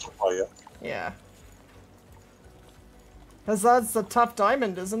 I used to play it. Yeah. Cause that's a tough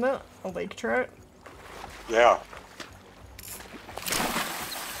diamond, isn't it? A lake trout. Yeah.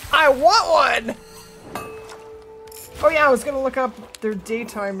 I want one! Oh yeah, I was gonna look up their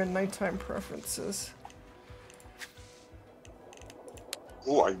daytime and nighttime preferences.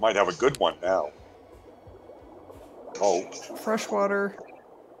 Ooh, I might have a good one now. Oh. Freshwater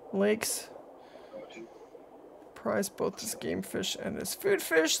lakes prize both as game fish and as food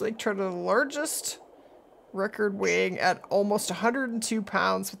fish. Lake trout are the largest, record weighing at almost 102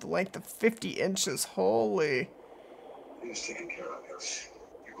 pounds with a length of 50 inches. Holy.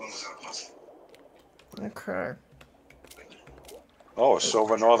 Okay. Oh, a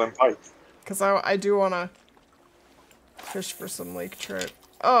silver northern pike. Because I do want to fish for some lake trout.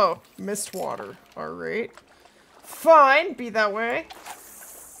 Oh, mist water. Alright. Fine, be that way.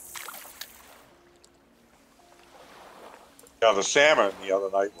 Yeah, the salmon the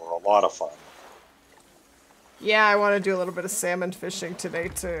other night were a lot of fun. Yeah, I want to do a little bit of salmon fishing today,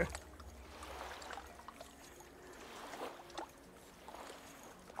 too.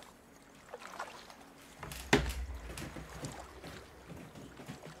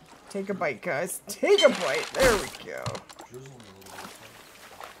 Take a bite, guys. Take a bite. There we go.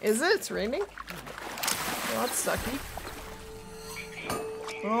 Is it? It's raining? Oh, that's sucky.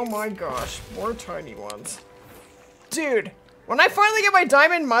 Oh my gosh. More tiny ones. Dude, when I finally get my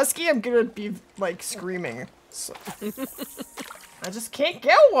Diamond Musky, I'm gonna be, like, screaming. So I just can't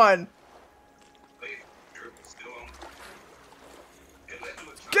get one.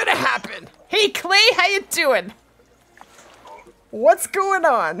 It's gonna happen. Hey, Clay, how you doing? What's going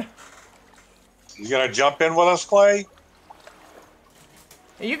on? You gonna jump in with us, Clay?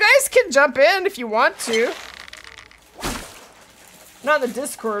 You guys can jump in if you want to. Not in the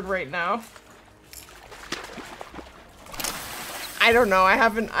Discord right now. I don't know. I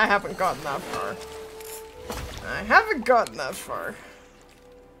haven't gotten that far. I haven't gotten that far.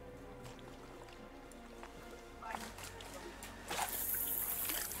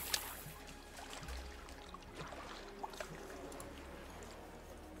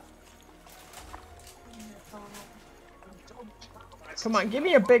 Come on, give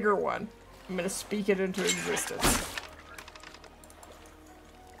me a bigger one. I'm gonna speak it into existence.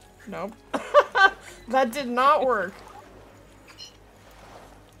 Nope. That did not work.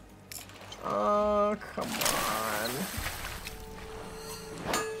 Oh, come on.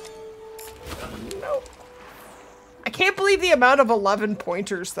 Nope. I can't believe the amount of 11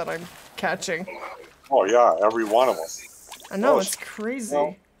 pointers that I'm catching. Oh yeah, every one of them. I know, Oh, it's crazy.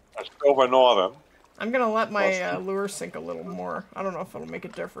 Well, a silver northern. I'm gonna let my lure sink a little more. I don't know if it'll make a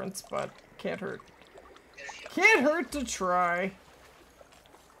difference, but can't hurt. Can't hurt to try.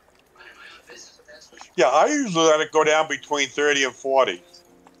 Yeah, I usually let it go down between 30 and 40.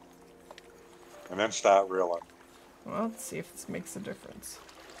 And then start reeling. Well, let's see if this makes a difference.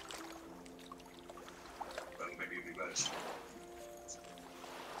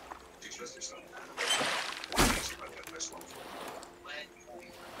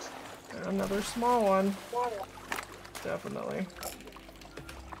 Another small one. Definitely.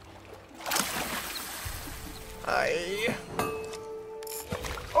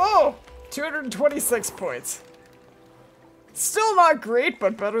 Oh! 226 points. Still not great,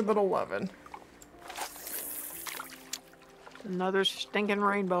 but better than 11. Another stinking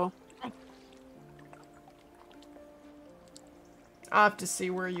rainbow. I'll have to see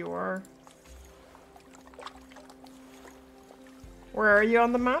where you are. Where are you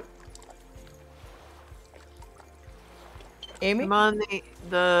on the map? Amy? I'm on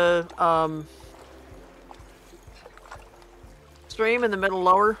the stream in the middle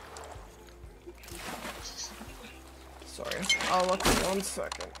lower. Sorry, I'll look in 1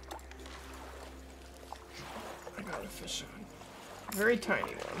 second. I got a fish on. Very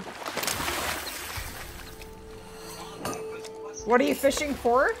tiny one. What are you fishing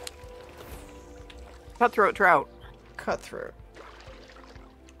for? Cutthroat trout. Cutthroat.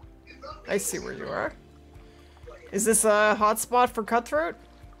 I see where you are. Is this a hotspot for cutthroat?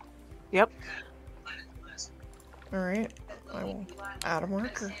 Yep. Alright, I will add a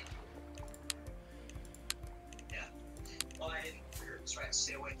marker.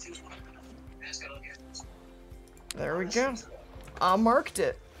 There we go. I marked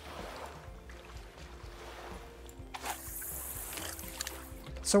it.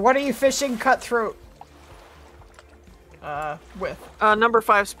 So what are you fishing cutthroat? With? Number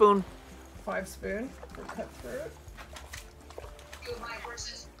 5 spoon. 5 spoon for cutthroat.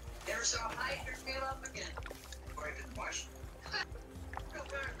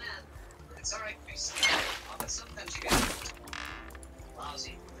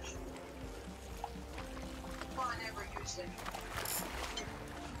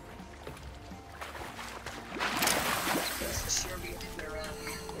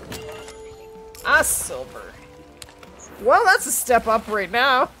 Ah, silver. Well, that's a step up right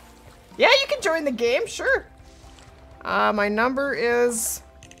now. Yeah, you can join the game, sure. My number is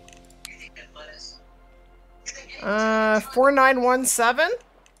 4917.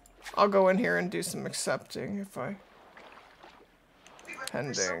 I'll go in here and do some accepting if I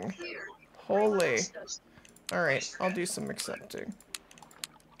pending. Holy. All right, I'll do some accepting.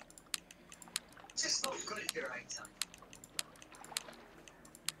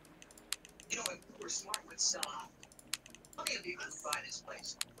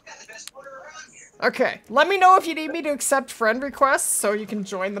 Okay, let me know if you need me to accept friend requests so you can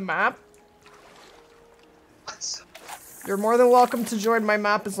join the map. You're more than welcome to join my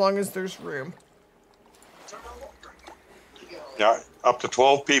map as long as there's room. Yeah, up to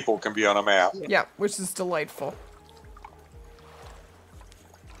 12 people can be on a map. Yeah, which is delightful.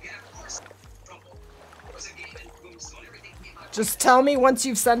 Just tell me once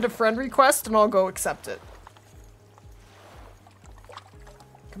you've sent a friend request and I'll go accept it.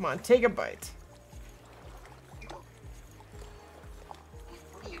 Come on, take a bite.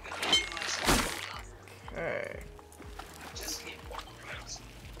 Okay.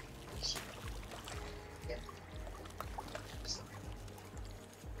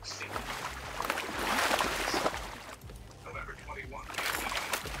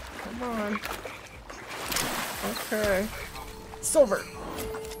 Come on. Okay. Silver.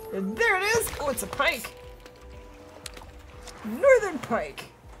 And there it is. Oh, it's a pike. Northern pike.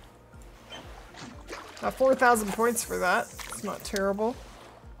 4,000 points for that. It's not terrible.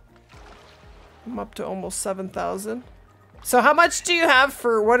 I'm up to almost 7,000. So how much do you have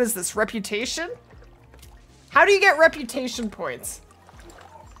for, what is this, reputation? How do you get reputation points?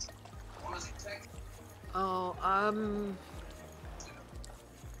 Oh,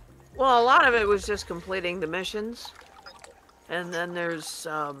 well, a lot of it was just completing the missions. And then there's,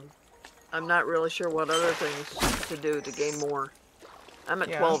 I'm not really sure what other things to do to gain more. I'm at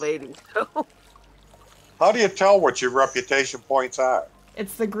 1280, so. How do you tell what your reputation points are?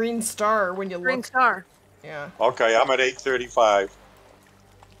 It's the green star when you look. Green star. Yeah. Okay, I'm at 835.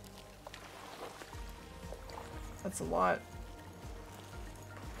 That's a lot.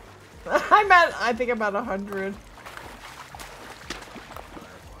 I think I'm at 100.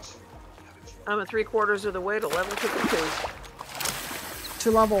 I'm at 3/4 of the way to level 52.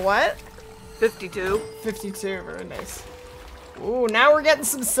 To level what? 52. 52, very nice. Ooh, now we're getting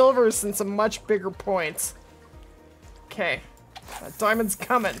some silvers and some much bigger points. Okay. That diamond's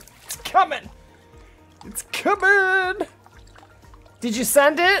coming. It's coming! It's coming! Did you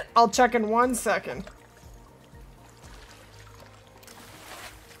send it? I'll check in 1 second.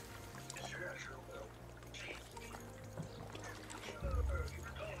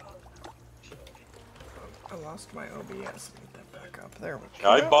 I lost my OBS. Get that back up. There we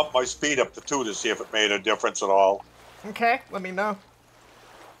go. I bumped my speed up to 2 to see if it made a difference at all. Okay, let me know.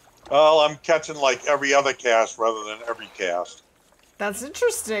 Well, I'm catching like every other cast rather than every cast. That's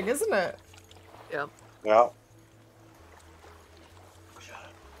interesting, isn't it? Yep. Yeah.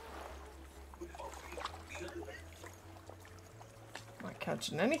 Not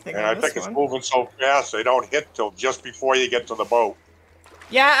catching anything And on I this think it's one. moving so fast they don't hit till just before you get to the boat.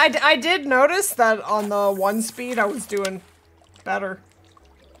 Yeah, I did notice that on the 1 speed I was doing better.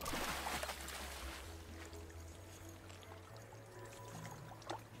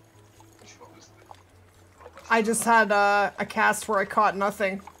 I just had a cast where I caught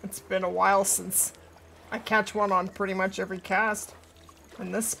nothing. It's been a while since I catch one on pretty much every cast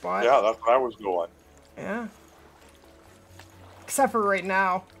in this spot. Yeah, that's what I was doing. Yeah. Except for right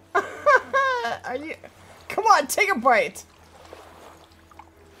now. Are you... Come on, take a bite.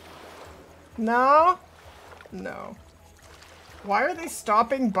 No? No. Why are they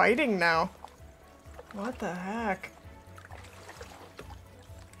stopping biting now? What the heck?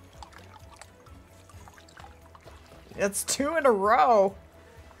 It's 2 in a row.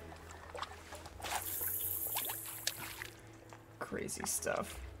 Crazy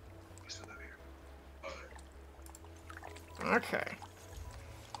stuff. Okay.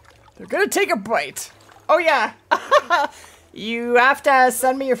 They're gonna take a bite. Oh yeah. You have to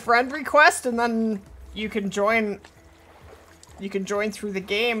send me a friend request and then you can join through the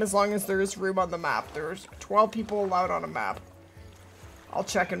game as long as there is room on the map. There's 12 people allowed on a map. I'll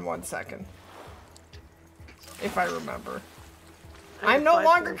check in 1 second. If I remember. I'm no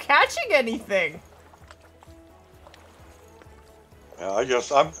longer catching anything. Yeah,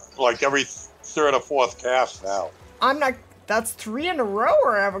 I'm like every 3rd or 4th cast now. I'm not, that's 3 in a row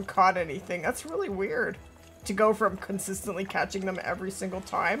where I haven't caught anything. That's really weird. to go from consistently catching them every single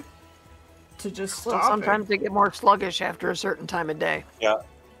time to just Well, stopping. sometimes they get more sluggish after a certain time of day. Yeah.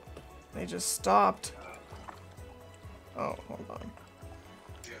 They just stopped. Oh, hold on.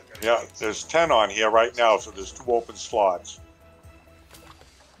 Yeah, there's 10 on here right now, so there's 2 open slots.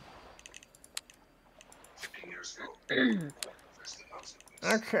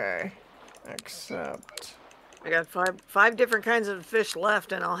 Okay. Accept. I got five different kinds of fish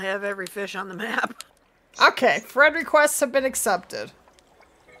left, and I'll have every fish on the map. Okay, friend requests have been accepted.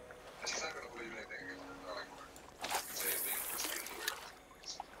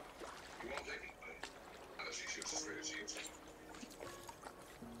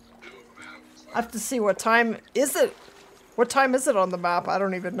 I have to see what time is it. What time is it on the map? I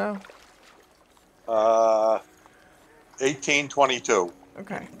don't even know. 1822.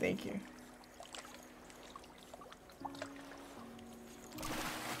 Okay, thank you.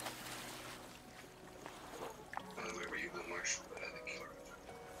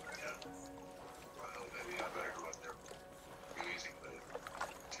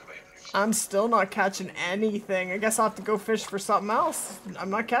 I'm still not catching anything. I guess I'll have to go fish for something else. I'm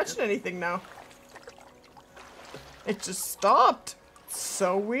not catching anything now. It just stopped.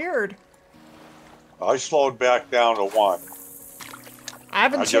 So weird. I slowed back down to 1. I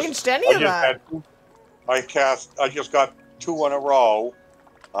haven't changed any of that. I just got 2 in a row.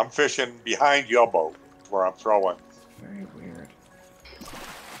 I'm fishing behind your boat where I'm throwing. Very weird.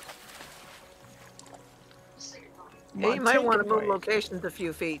 Yeah, you might want to move locations a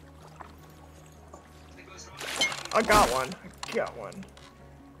few feet. I got one. I got one.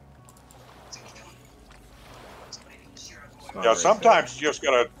 Yeah, sometimes you just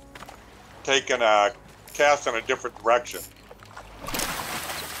gotta take and cast in a different direction.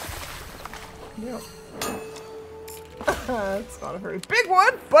 Yep. It's not a very big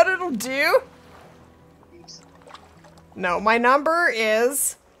one, but it'll do. No, my number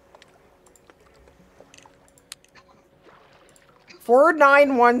is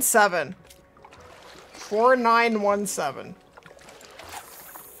 4917. 4917.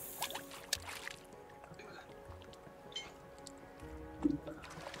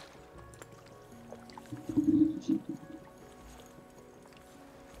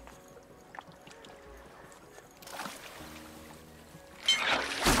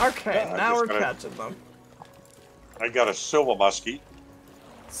 Okay, Yeah, now we're gonna- catching them. I got a silver muskie.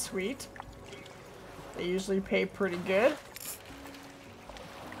 Sweet. They usually pay pretty good.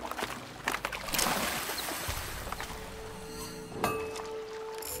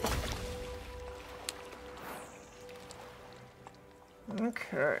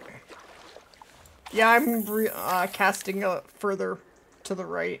 Okay. Yeah, I'm casting further to the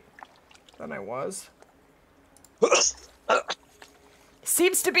right than I was.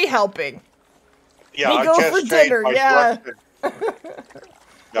 Seems to be helping. Yeah, We I go just for changed dinner, my yeah. direction.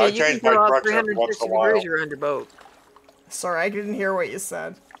 Yeah, I you can changed my throw out direction once 360 in a while. degrees around your boat. Sorry, I didn't hear what you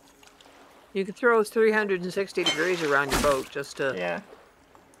said. You can throw 360 degrees around your boat just to... Yeah.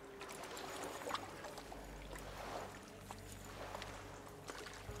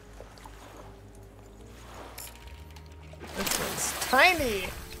 This one's tiny.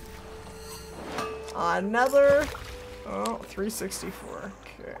 Another. Oh, 364.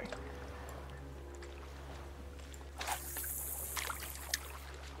 Okay.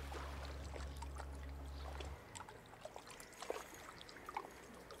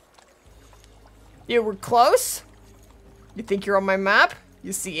 You were close? You think you're on my map?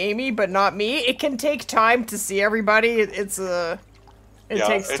 You see Amy, but not me? It can take time to see everybody. It takes time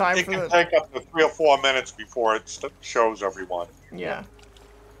it for can the... take up to 3 or 4 minutes before it shows everyone. Yeah.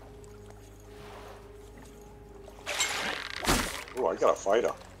 Ooh, I got a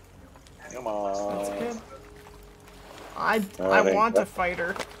fighter. Come on. That's good. I thank want you. a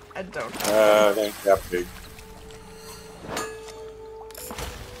fighter. I don't have I think that big.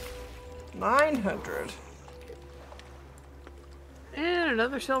 900. And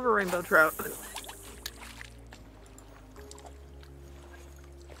another silver rainbow trout.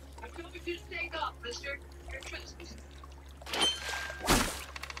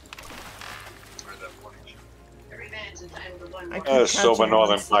 I keep Silver catching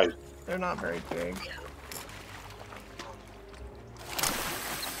northern ones. light. They're not very big.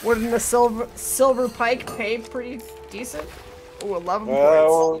 Wouldn't the silver pike pay pretty decent? Ooh, 11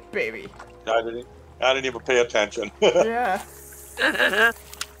 Well- points, baby. I didn't even pay attention. Yeah.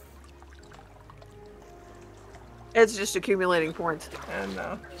 It's just accumulating points. And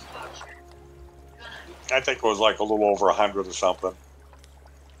I think it was like a little over 100 or something.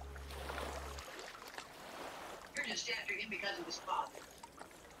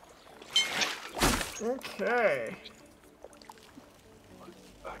 Okay.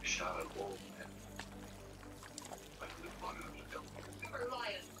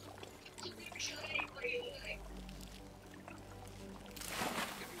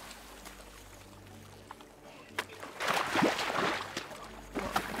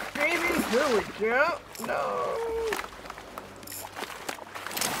 Baby, here we go. No.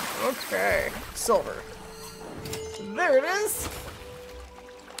 Okay, silver. There it is.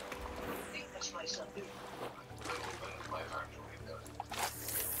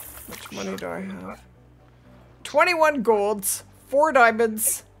 How much money do I have? 21 golds, 4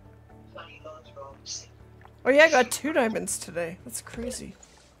 diamonds. Oh yeah, I got 2 diamonds today. That's crazy.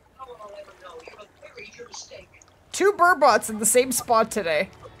 2 burbots in the same spot today.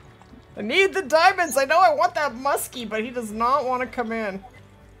 I need the diamonds. I know I want that muskie, but he does not want to come in.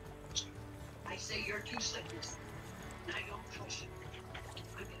 I say you're too serious. I don't trust you.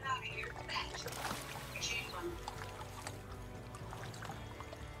 I've been out of here fast. Change my mind.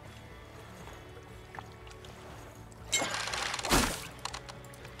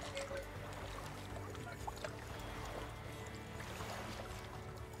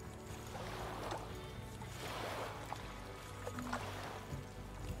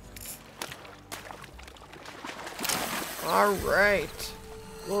 All right.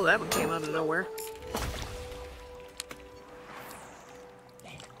 Well, that one came out of nowhere.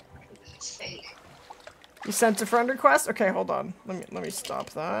 You sent a friend request? Okay, hold on. Let me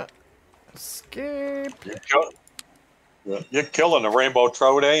stop that. Escape. You're killing the rainbow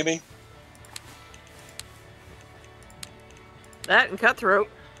trout, Amy. That and cutthroat.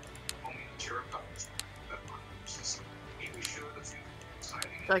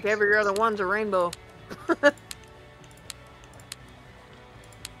 Like every other one's a rainbow.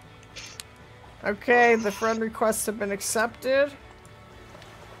 Okay, the friend requests have been accepted.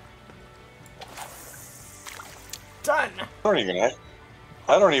 Done. I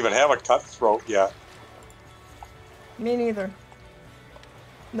don't even have a cutthroat yet. Me neither.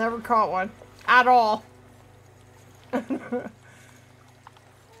 Never caught one. At all.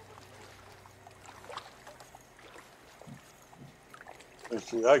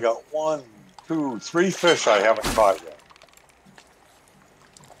 Let's see, I got 1, 2, 3 fish I haven't caught yet.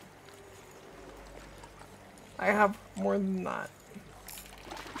 I have more than that.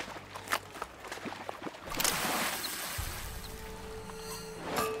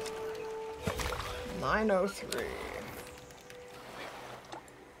 $903.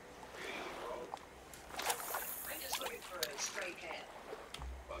 I'm just looking for a stray cat.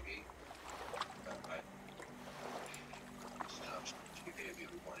 Buggy. You gave me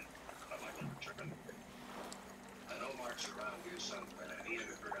the one. I like to return. I know Mark's around here somewhere, and he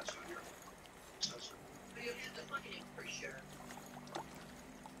ever forgot some of your. You have the money for sure.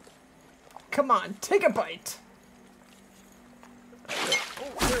 Come on, take a bite.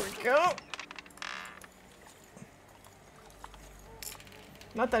 Oh, there we go.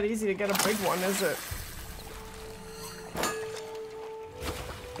 Not that easy to get a big one, is it?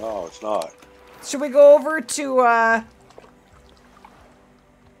 No, it's not. Should we go over to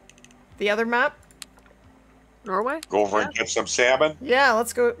the other map? Norway? Go over and get some salmon. Yeah,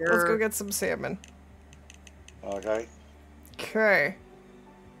 let's go. Let's Sure. go get some salmon. Okay. Okay.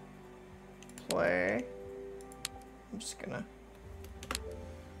 Play. I'm just gonna.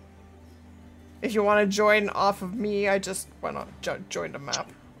 If you want to join off of me, I just went on joined a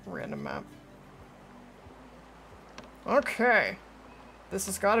map, random map. Okay. This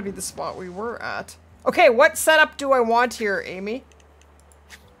has got to be the spot we were at. Okay, what setup do I want here, Amy?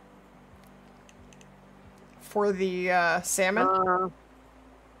 For the salmon?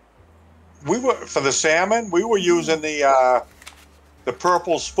 We were for the salmon. We were using the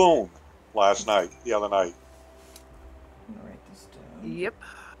purple spoon the other night. I'm gonna write this down. Yep.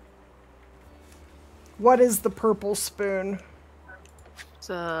 What is the purple spoon? It's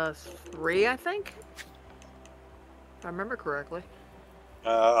 3, I think. If I remember correctly.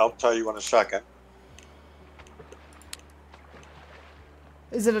 I'll tell you in a second.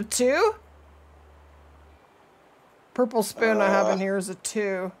 Is it a 2? Purple spoon I have in here is a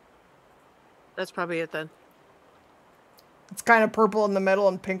 2. That's probably it then. It's kind of purple in the middle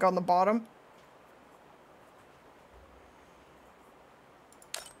and pink on the bottom.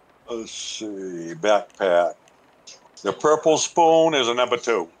 Let's see. Backpack. The purple spoon is a number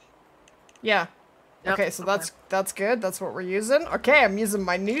 2. Yeah. Yep, Okay, so that's good. That's what we're using. Okay, I'm using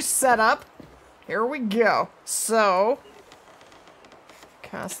my new setup. Here we go. So,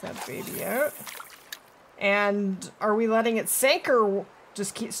 cast that baby out. And are we letting it sink or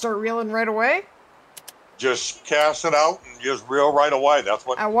just start reeling right away? Just cast it out and just reel right away. That's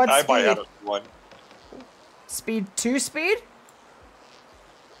what At what I might speed? have to do. Speed 2 speed?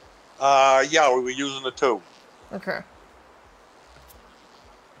 Yeah, we were using the 2. Okay.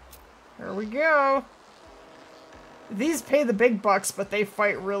 There we go. These pay the big bucks, but they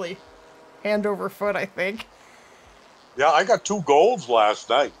fight really hand over foot, I think. Yeah, I got 2 golds last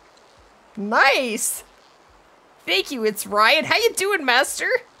night. Nice! Thank you, it's Ryan. How you doing, Master?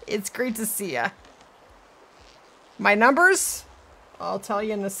 It's great to see ya. My numbers? I'll tell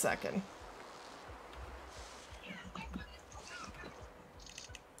you in a second.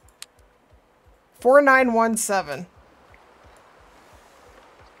 $4917.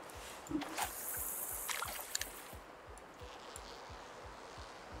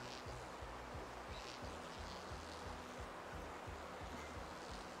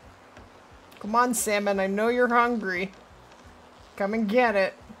 Come on, Salmon. I know you're hungry. Come and get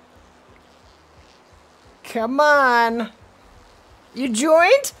it. Come on. You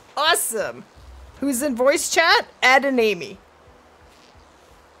joined? Awesome. Who's in voice chat? Ed and Amy.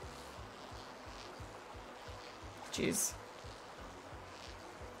 Jeez.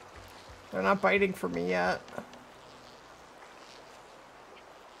 They're not biting for me yet.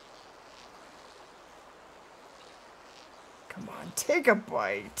 Come on, take a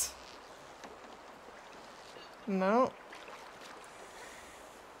bite. No.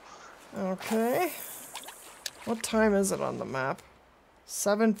 Okay. What time is it on the map?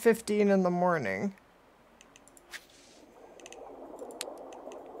 7:15 in the morning.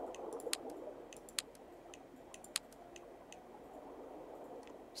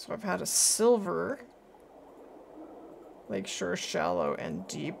 So I've had a silver, Lakeshore shallow and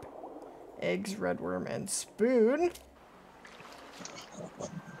deep, eggs, redworm, and spoon.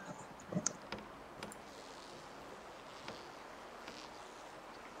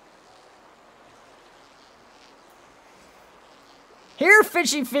 Here,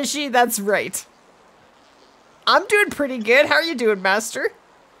 fishy fishy, that's right. I'm doing pretty good. How are you doing, Master?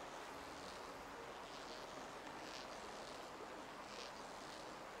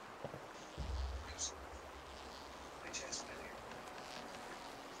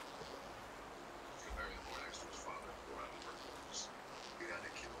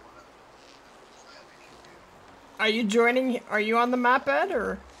 Are you joining? Are you on the map, Ed,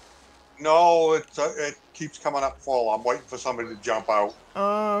 or? No, it keeps coming up full. I'm waiting for somebody to jump out.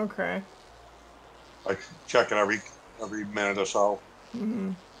 Oh, okay. I check it every minute or so.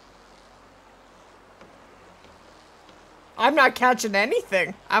 Mm-hmm. I'm not catching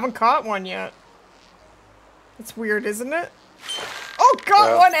anything. I haven't caught one yet. It's weird, isn't it? Oh,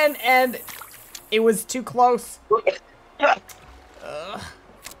 caught one, and it was too close. Ugh.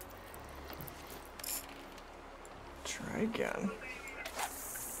 Try again.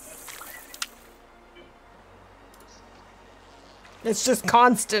 It's just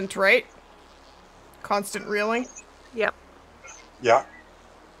constant, right? Constant reeling? Yep. Yeah.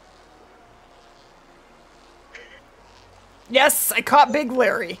 Yes, I caught Big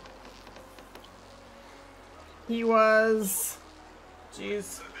Larry. He was...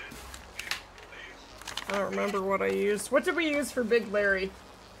 Jeez. I don't remember what I used. What did we use for Big Larry,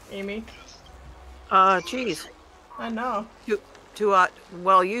 Amy? Cheese. I know.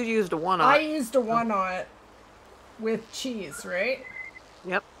 Well, you used a 1-aught. I used a 1-aught with cheese, right?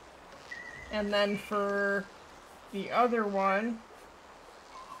 Yep. And then for the other one...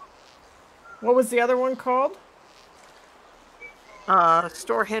 What was the other one called?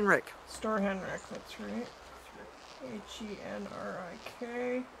 Store Henrik. Store Henrik, that's right.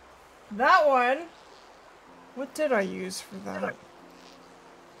 Henrik. That one... What did I use for that?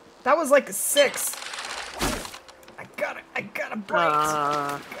 That was like a 6. I gotta bite. I gotta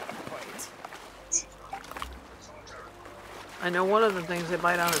bite. I know one of the things they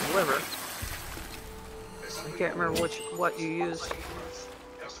bite on is liver. I can't remember what you used.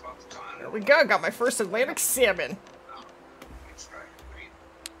 There we go. Got my first Atlantic salmon.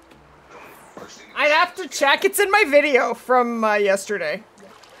 I'd have to check. It's in my video from yesterday.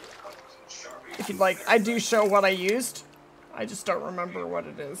 If you'd like, I do show what I used. I just don't remember what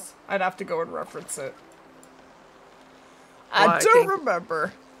it is. I'd have to go and reference it. I don't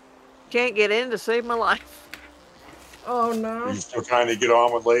remember. Can't get in to save my life. Oh no. Are you still trying to get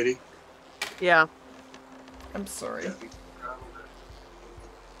on with Lady? Yeah. I'm sorry. Do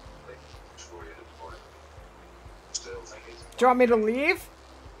you want me to leave?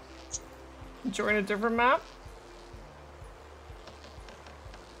 Join a different map?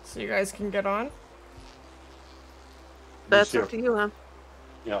 So you guys can get on? That's up to you, huh?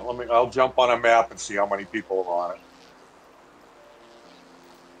 Yeah, I'll jump on a map and see how many people are on it.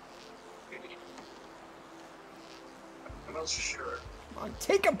 Come on,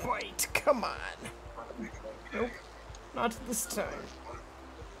 take a bite. Come on. Nope. Not this time.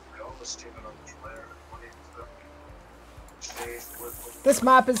 This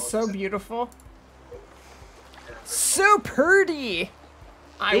map is so beautiful. So pretty.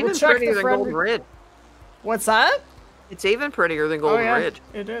 I will Even check prettier the than friend. Golden Ridge. What's that? It's even prettier than Oh Golden yeah, Ridge.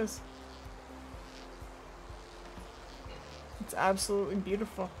 it is. It's absolutely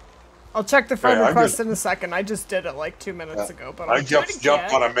beautiful. I'll check the friend Hey, I request just- in a second. I just did it like 2 minutes ago, but I I'll do it just jumped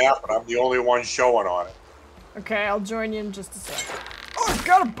again. on a map and I'm the only one showing on it. Okay, I'll join you in just a second. Oh, I've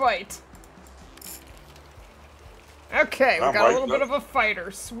got a bite. Okay, we I'm got a right little there. bit of a fighter.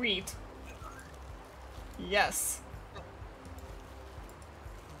 Sweet. Yes.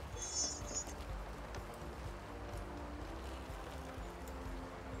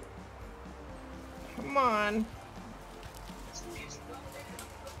 Come on.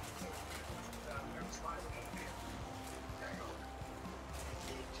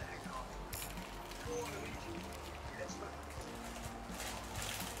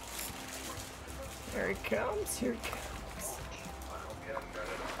 Here he comes. Here he comes.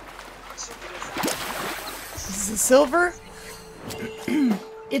 Is it silver?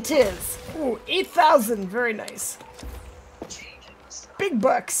 It is. Ooh, 8,000. Very nice. Big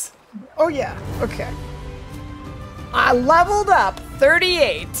bucks. Oh, yeah. Okay. I leveled up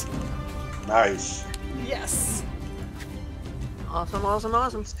 38. Nice. Yes. Awesome, awesome,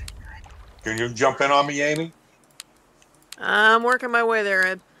 awesome. Can you jump in on me, Amy? I'm working my way there,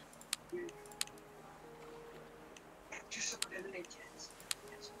 Ed.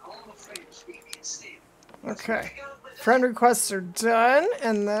 Okay. Friend requests are done,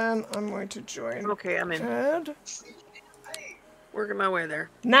 and then I'm going to join Okay, I'm in. Ed. Working my way there.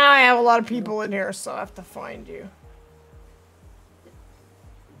 Now I have a lot of people in here, so I have to find you.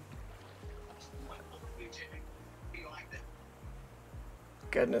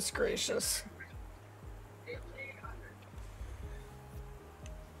 Goodness gracious.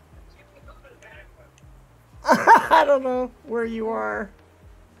 I don't know where you are.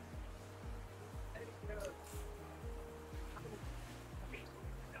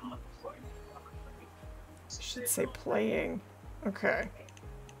 Should say playing. Okay.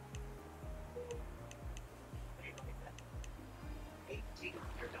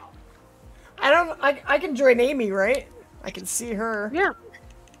 I can join Amy, right? I can see her. Yeah.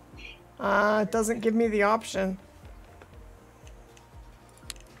 It doesn't give me the option.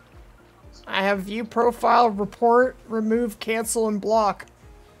 I have view profile, report, remove, cancel, and block.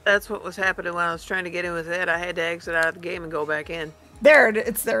 That's what was happening when I was trying to get in with Ed. I had to exit out of the game and go back in. There,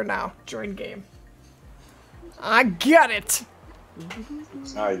 it's there now. Join game. I got it.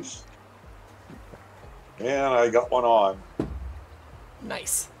 Nice. And I got one on.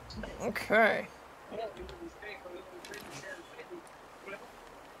 Nice. Okay.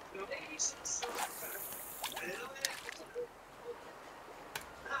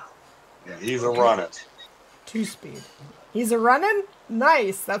 Yeah, he's a running. 2-speed. He's a running?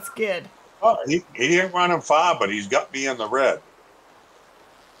 Nice. That's good. Oh, he didn't run him far, but he's got me in the red.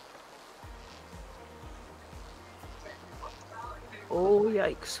 Oh,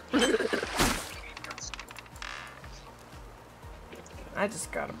 yikes. I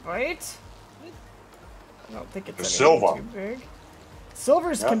just got a bite. I don't think it's The anything silver. too big.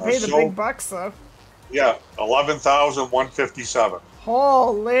 Silvers Yeah, can pay the sil- big bucks, though. Yeah, 11,157.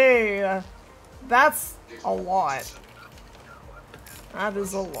 Holy. That's a lot. That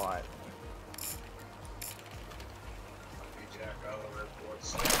is a lot.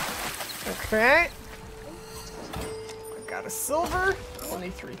 Okay. I got a silver. Only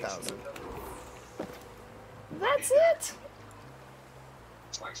 3,000. That's it.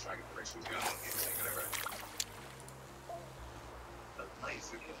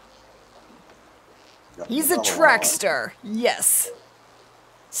 He's a trackster. Yes.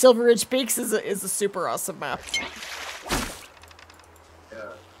 Silver Ridge Peaks is a super awesome map.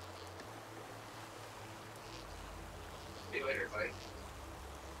 See you later, buddy.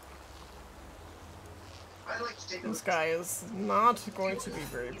 I'd like to take a This look. guy is not going to be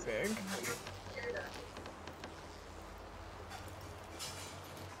very big.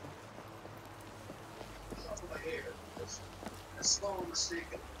 Over here. A small mistake.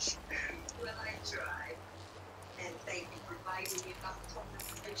 Well, I tried. And thank you for providing me enough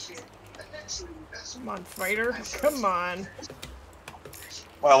information. Eventually, that's Come on, fighter. Come on.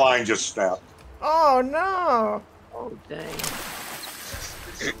 My line just snapped. Oh no. Oh, dang.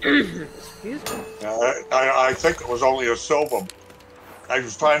 Excuse me. I think it was only a silver. I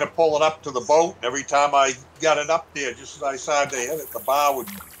was trying to pull it up to the boat, and every time I got it up there, just as I started to hit it, the bar would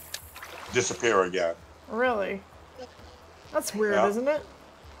disappear again. Really? That's weird, Yeah. isn't it?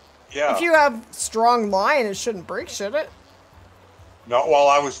 Yeah. If you have strong line, it shouldn't break, should it? No, well,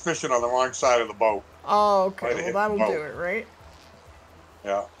 I was fishing on the wrong side of the boat. Oh, okay. Might have Well, hit that'll the boat. do it, right?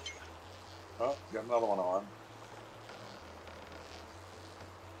 Yeah. Oh, got another one on.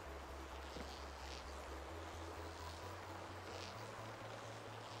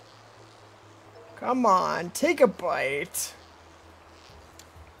 Come on, take a bite.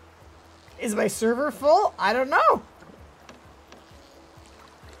 Is my server full? I don't know.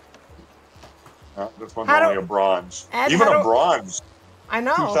 This one's How do- only a bronze. and Even how a do- bronze. I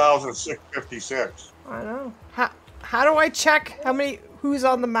know. 2,656. I know. How do I check who's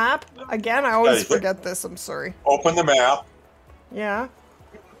on the map? Again, I always forget this. I'm sorry. Open the map, Yeah.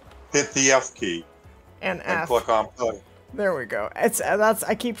 hit the F key, And and F. click on play. There we go.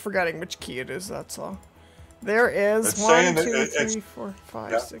 I keep forgetting which key it is. That's all. There is It's 1, saying that 2, it's- 3, 4,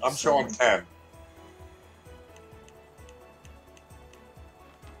 5, Yeah, 6, I'm showing 7. 10.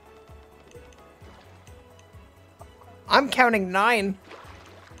 I'm counting 9.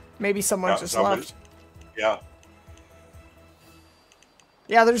 Maybe someone Yeah, just somebody- left. Yeah.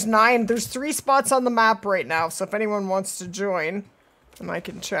 Yeah, there's 9. There's 3 spots on the map right now, so if anyone wants to join, and I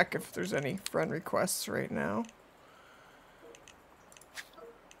can check if there's any friend requests right now.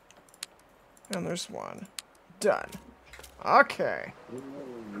 And there's 1. Done. Okay.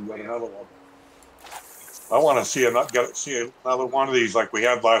 We got another one. I want to see another one of these like we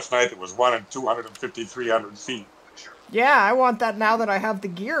had last night that was running 250, 300 feet. Yeah, I want that now that I have the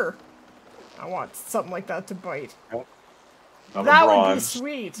gear. I want something like that to bite. Another That would be bronze.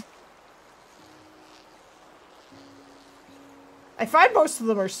 sweet. I find most of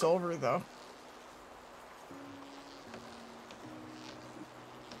them are silver, though.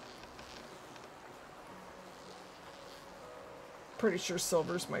 Pretty sure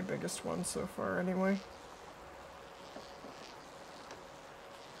silver's my biggest one so far, anyway.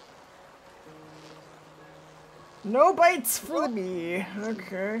 No bites for me.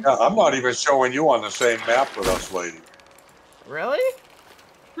 Okay. Yeah, I'm not even showing you on the same map with us, lady. Really?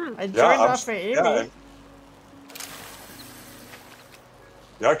 I joined Yeah, off of Amy.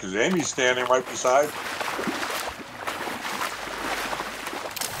 Yeah, because Amy's standing right beside.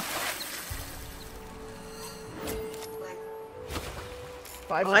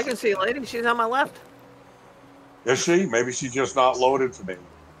 Five. Oh, I can see a lady. She's on my left. Is she? Maybe she's just not loaded for me.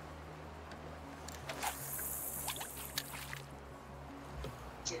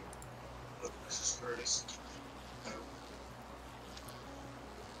 Look, Mrs. Curtis.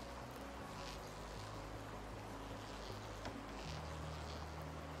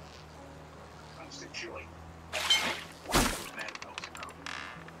 Comes to killing.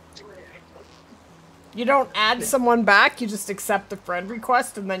 You don't add someone back, you just accept a friend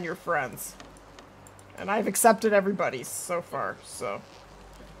request and then you're friends. And I've accepted everybody's so far, so.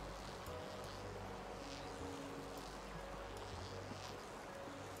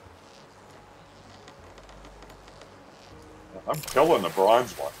 I'm killing the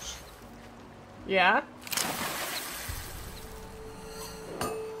bronze ones. Yeah?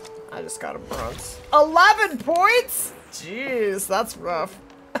 I just got a bronze. 11 points? Jeez, that's rough.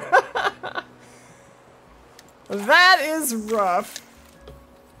 That is rough.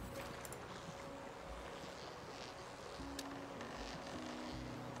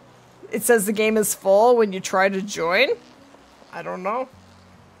 It says the game is full when you try to join? I don't know.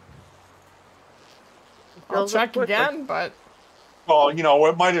 I'll Fills up check quickly. again, but Well, you know,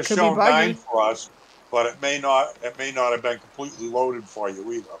 it might have Could be shown buggy. 9 for us, but it may not have been completely loaded for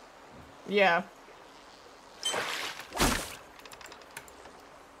you either. yeah.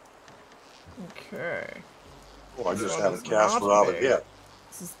 Okay. Oh, I This just one had a is cast not without a big. hit.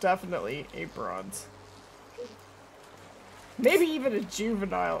 This is definitely a bronze. Maybe even a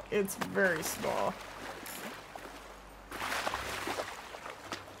juvenile. It's very small.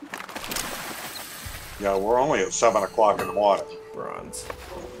 Yeah, we're only at 7 o'clock in the morning. Bronze.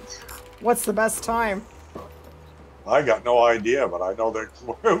 What's the best time? I got no idea, but I know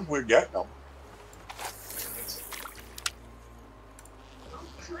that we're getting them.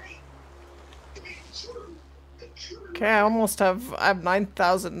 Okay, I have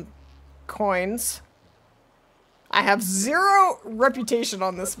 9,000 coins. I have 0 reputation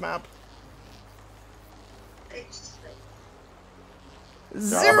on this map. Yeah,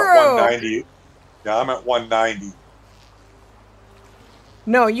 0! I'm at 190. Yeah, I'm at 190.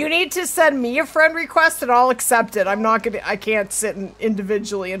 No, you need to send me a friend request and I'll accept it. I can't sit and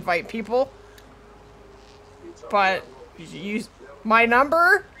individually invite people. But my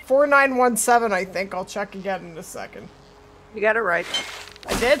number 4917, I think. I'll check again in a second. You got it right.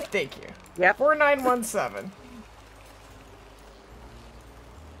 I did? Thank you. Yep. 4917.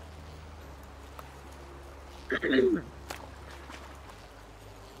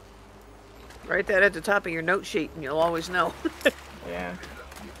 Write that at the top of your note sheet and you'll always know. Yeah.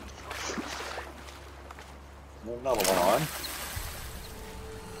 Another one on.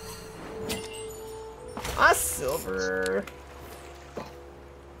 Ah, silver.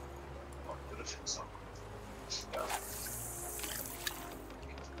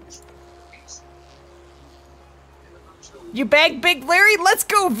 You bagged Big Larry? Let's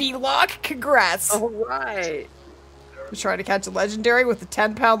go, V-Lock. Congrats. All right. We're trying to catch a legendary with a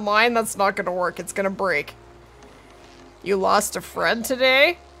 10-pound line. That's not going to work. It's going to break. You lost a friend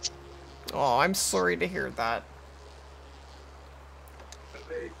today? Oh, I'm sorry to hear that.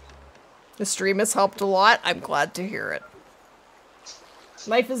 The stream has helped a lot. I'm glad to hear it.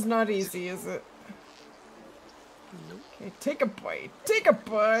 Life is not easy, is it? Okay, take a bite. Take a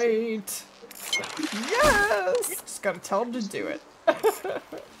bite. Yes! Just gotta tell him to do it.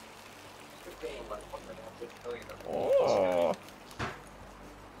 Oh.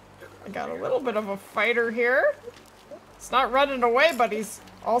 I got a little bit of a fighter here. It's not running away, but he's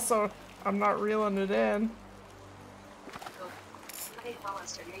also... I'm not reeling it in.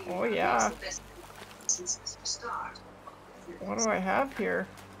 Oh, yeah. What do I have here?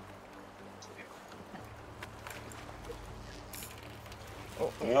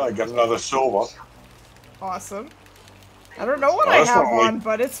 Oh, Yeah, I got another silver. awesome. I don't know what Oh, I that's have what we- on,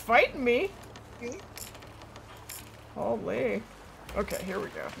 but it's fighting me. Holy. Okay, here we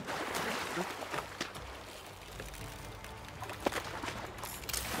go.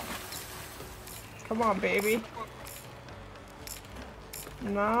 Come on, baby.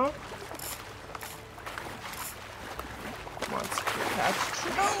 No. Come on, secure catch.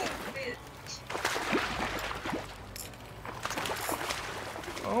 No!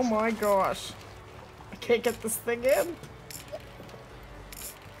 Oh my gosh. I can't get this thing in.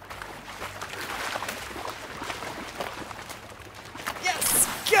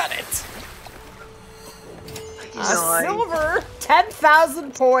 Yes! Got it! Nice. Silver!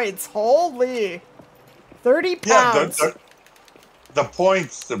 10,000 points! Holy! 30 Yeah, pounds! the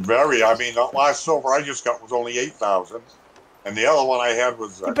points vary. I mean, the last silver I just got was only 8,000, and the other one I had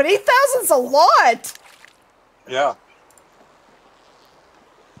was But 8,000's a lot! yeah.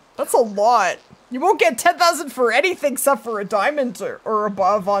 That's a lot. You won't get 10,000 for anything except for a diamond or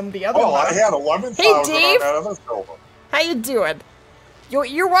above on the other Oh, one. I had 11,000 Hey, Dave. on that other silver. How you doing?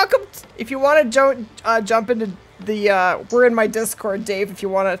 You're welcome. If you want to jump into the, we're in my Discord, Dave, if you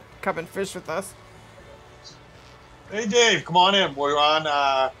want to come and fish with us. Hey, Dave, come on in. We're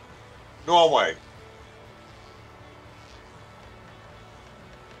on Norway.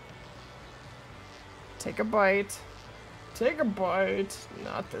 Take a bite. Take a bite.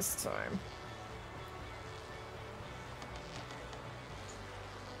 Not this time.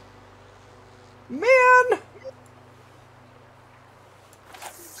 Man!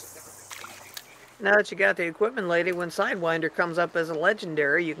 Now that you got the equipment lady, when Sidewinder comes up as a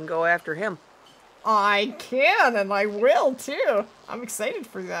legendary, you can go after him. I can, and I will, too. I'm excited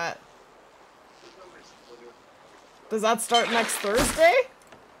for that. Does that start next Thursday?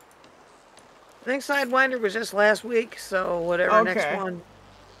 I think Sidewinder was just last week, so whatever next Okay. one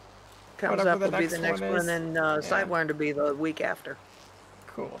comes Whatever up the will be next the next one one, is. and Yeah. Sidewinder will be the week after.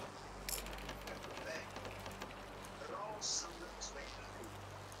 Cool.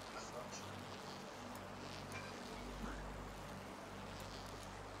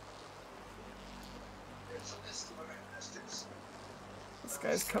 This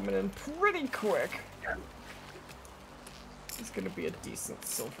guy's coming in pretty quick. He's gonna be a decent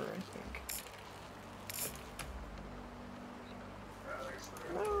silver, I think.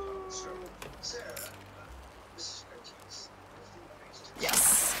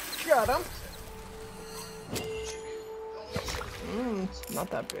 Yes! Got him! Not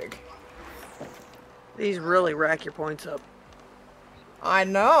that big. These really rack your points up. I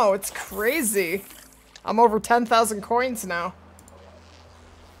know, it's crazy. I'm over 10,000 coins now.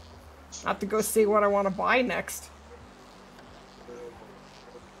 I have to go see what I want to buy next.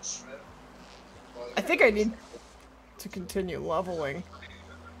 I think I need to continue leveling.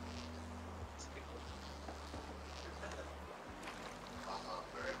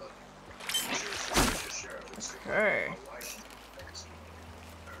 Okay.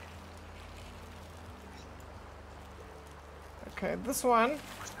 Okay, this one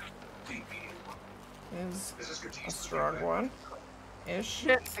is a strong one. Ish.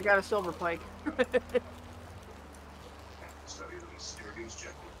 Shit, I got a silver pike.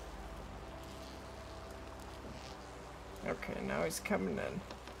 Okay, now he's coming in.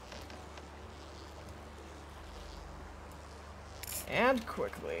 And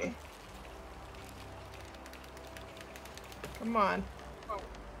quickly. Come on.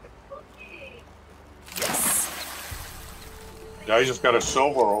 Yes. Yeah, I just got a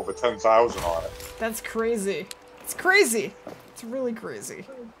silver over 10,000 on it. That's crazy. It's crazy. It's really crazy.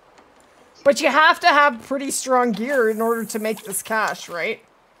 But you have to have pretty strong gear in order to make this cash, right?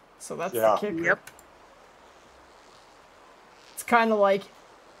 So that's the kicker. Yep. It's kind of like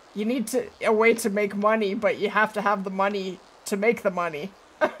you need a way to make money, but you have to have the money to make the money.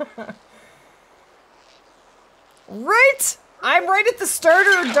 Right? I'm right at the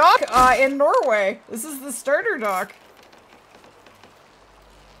starter dock in Norway. This is the starter dock.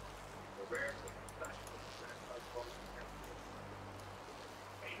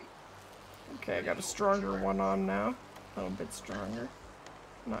 Okay, I got a stronger one on now. A little bit stronger.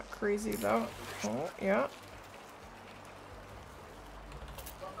 Not crazy though. Oh, yeah.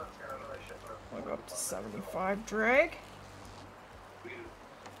 I'll go up to 75 drag.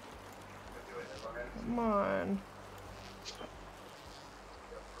 Come on.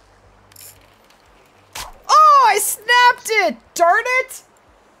 Oh, I snapped it! Darn it!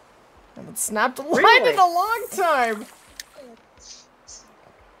 I haven't snapped a line in a long time.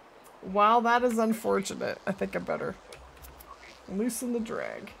 Wow, that is unfortunate. I think I better loosen the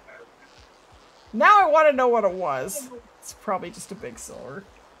drag. Now I want to know what it was. It's probably just a big silver.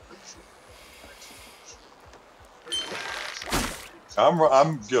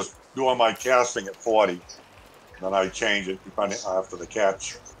 I'm just doing my casting at 40. Then I change it depending after the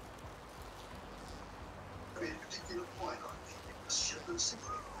catch.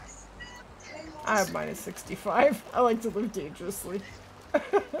 I have minus 65. I like to live dangerously.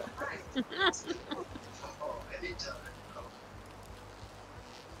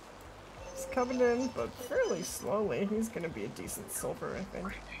 He's coming in, but fairly slowly. He's gonna be a decent silver, I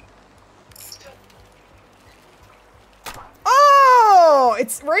think. Oh!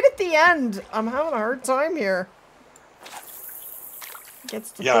 It's right at the end. I'm having a hard time here.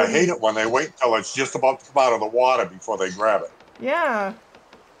 Gets to Yeah, I 30. hate it when they wait till it's just about to come out of the water before they grab it. Yeah.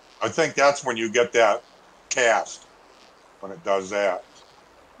 I think that's when you get that cast, when it does that.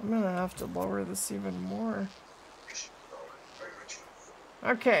 I'm gonna have to lower this even more.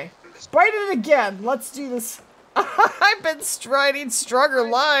 Okay. Bite it again. Let's do this. I've been striding stronger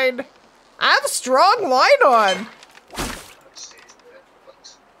line. I have a strong line on.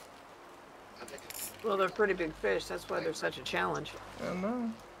 Well, they're pretty big fish. That's why they're such a challenge. I don't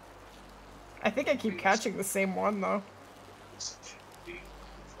know. I think I keep catching the same one, though.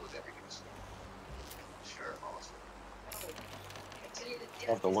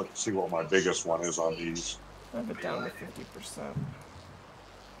 I'll have to look and see what my biggest one is on these. I have it down to 50%.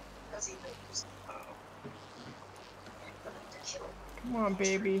 Come on,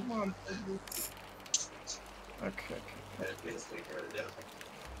 baby. Come on, baby. Okay.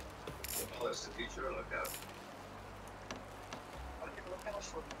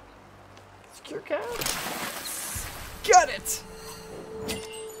 Secure cash. Got it!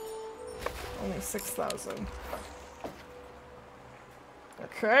 Only 6,000.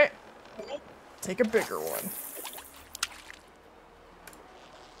 Okay. Take a bigger one.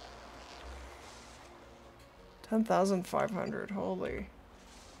 $10,500. Holy.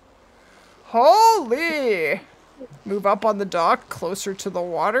 Holy! Move up on the dock, closer to the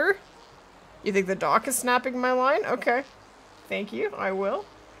water. You think the dock is snapping my line? Okay. Thank you. I will.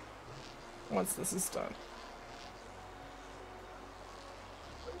 Once this is done.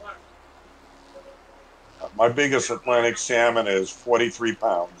 My biggest Atlantic salmon is 43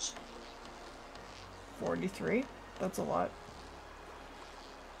 pounds. 43? That's a lot.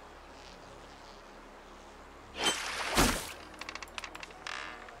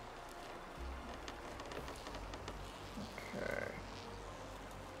 Okay.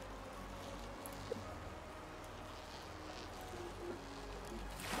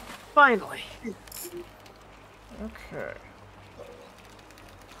 Finally. Okay.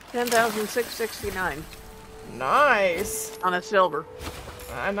 10,669 Nice! on a silver.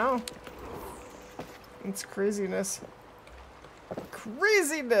 I know. It's craziness.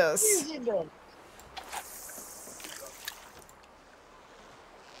 Craziness!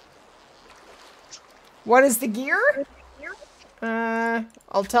 What is the gear?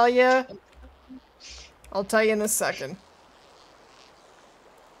 I'll tell you. I'll tell you in a second.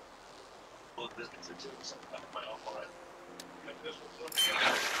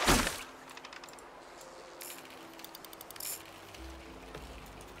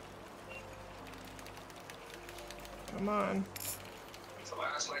 Come on.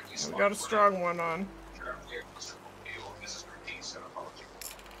 We got a strong one on.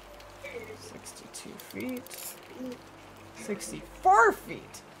 62 feet. 64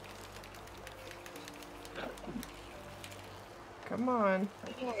 feet. Come on.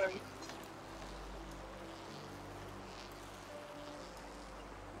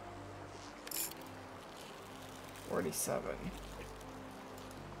 47.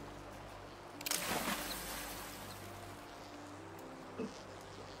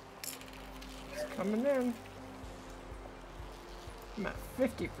 It's coming in. I'm at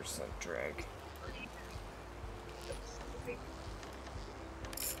 50% drag.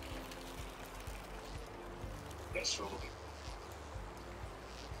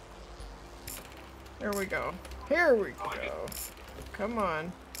 There we go. Here we go. Come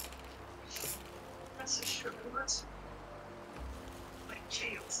on. That's a sugar nuts. Like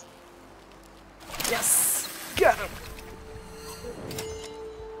chance. Yes! Got him!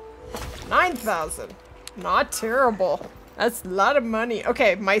 9,000. Not terrible. That's a lot of money.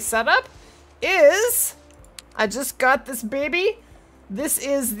 Okay, my setup is... I just got this baby. This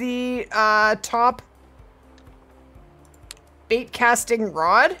is the top bait casting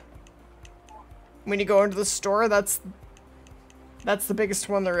rod. When you go into the store, that's the biggest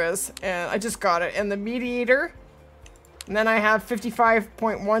one there is. And I just got it. And the mediator. And then I have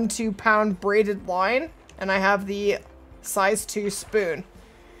 55.12 pound braided line. And I have the size 2 spoon.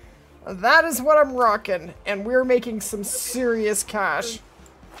 That is what I'm rocking. And we're making some serious cash.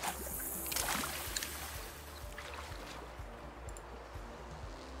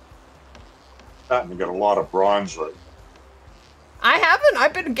 That and you got a lot of bronze right. I haven't.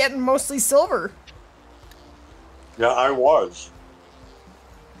 I've been getting mostly silver. Yeah, I was.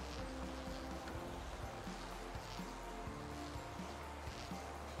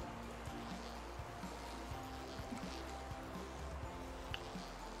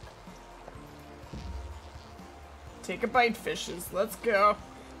 Take a bite, fishes. Let's go.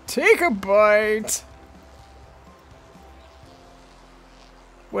 Take a bite.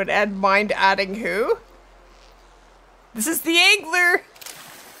 Would Ed mind adding who? This is the angler.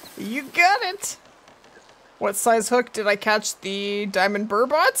 You got it. What size hook did I catch the diamond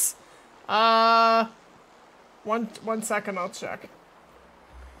burbots? One second, I'll check.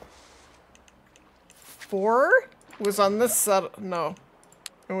 4 was on this set. No,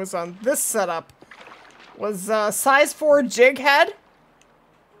 it was on this setup. Was size 4 jig head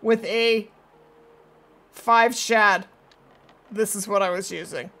with a 5 shad. This is what I was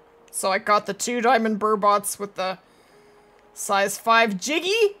using. So I got the 2 diamond burbots with the size 5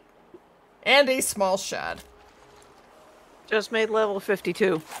 jiggy and a small shad. Just made level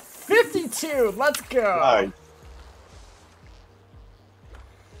 52. 52, let's go. Nice.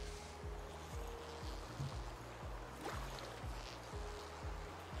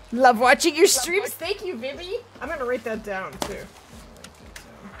 Love watching your streams. Thank you, Vivi. I'm gonna write that down too.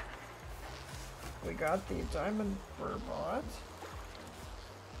 We got the diamond burbot.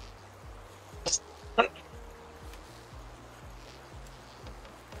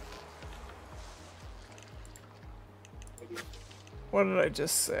 What did I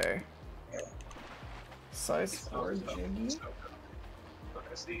just say? Size 4 jiggy.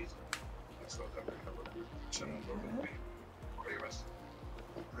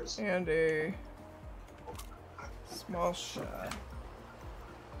 And a small shot.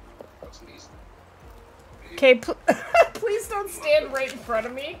 Okay, please don't stand right in front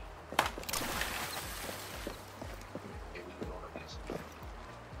of me.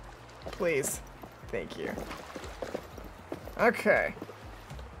 Please. Thank you. Okay.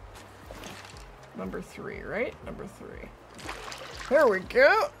 Number 3, right? Number 3. There we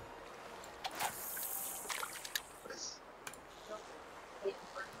go.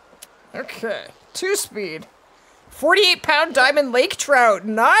 Okay. 2 speed. 48 pound diamond lake trout.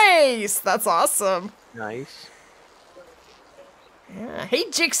 Nice. That's awesome. Nice. Yeah. Hey,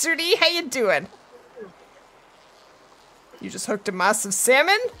 Jixerty. How you doing? You just hooked a massive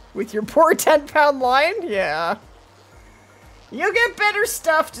salmon with your poor 10 pound line? Yeah. You'll get better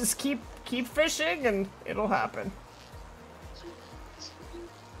stuff. Just keep fishing and it'll happen.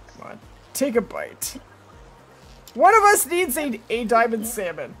 Come on. Take a bite. One of us needs a diamond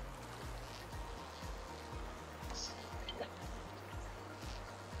salmon.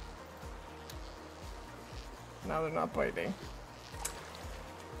 Now they're not biting.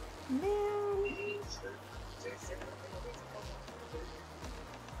 Man.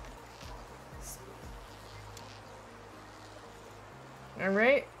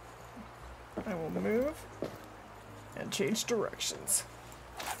 Alright. I will move and change directions.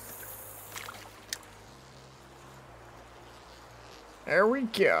 There we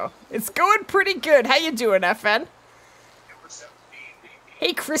go. It's going pretty good. How you doing, FN?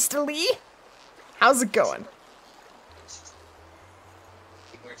 Hey, Crystalie. How's it going?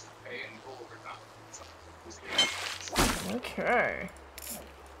 Okay.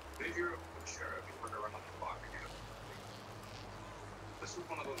 If you're a sheriff, you work around the clock again. This is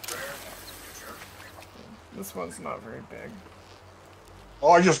one of those rare sheriff. This one's not very big.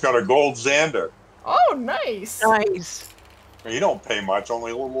 Oh, I just got a gold Xander. Oh, nice. Nice. You don't pay much,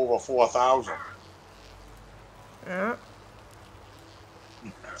 only a little over 4,000. Yeah.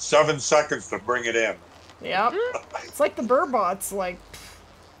 7 seconds to bring it in. Yep. It's like the burbots, like,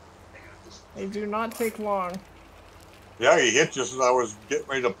 they do not take long. Yeah, he hit just as I was getting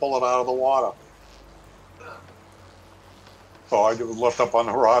ready to pull it out of the water. So I just left up on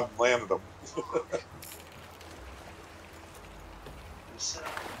the rod and landed him.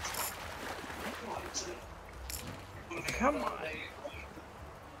 Come on.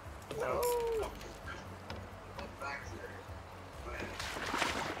 No.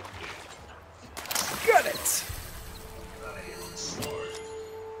 Got it.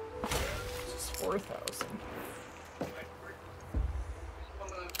 Just 4,000.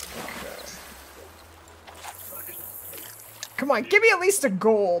 Come on, give me at least a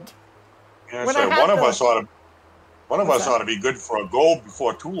gold. Yeah, When so I had one of the- us ought to. One of What's us that? ought to be good for a gold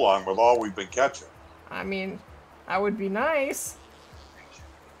before too long with all we've been catching. I mean, that would be nice.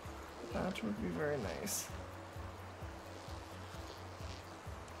 That would be very nice.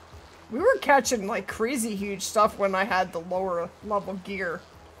 We were catching like crazy huge stuff when I had the lower level gear.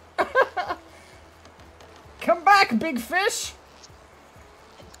 Come back, big fish!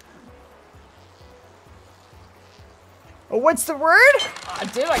 Oh, what's the word?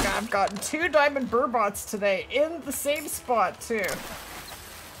 I've gotten 2 diamond burbots today in the same spot too.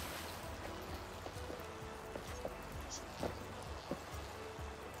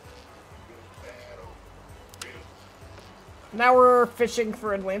 Now we're fishing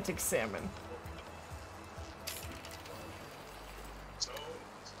for Atlantic salmon.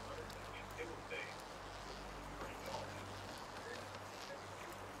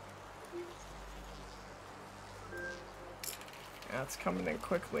 Yeah, it's coming in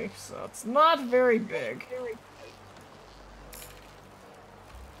quickly, so it's not very big.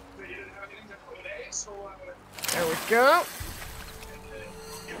 There we go.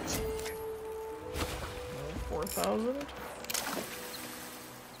 4,000.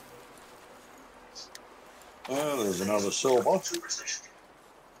 Oh, there's another silver.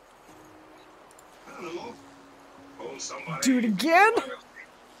 Do it again?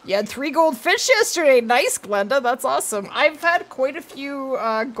 You had 3 gold fish yesterday. Nice, Glenda. That's awesome. I've had quite a few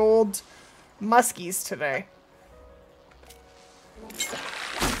gold muskies today.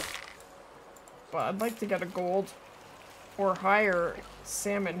 But I'd like to get a gold or higher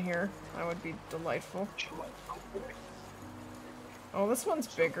salmon here. That would be delightful. Oh, this one's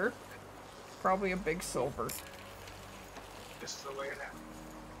bigger. Probably a big silver. This is the way it happened.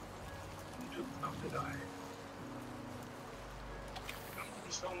 You took them to die.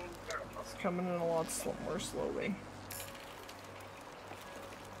 It's coming in a lot more slowly.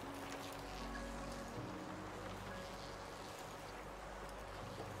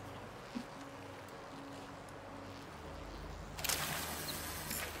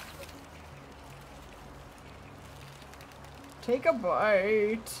 Take a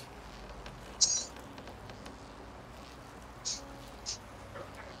bite.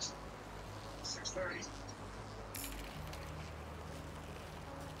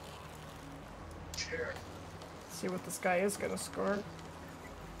 See what this guy is gonna score.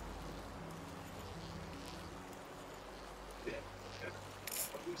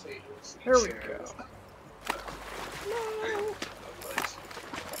 Here we go. No.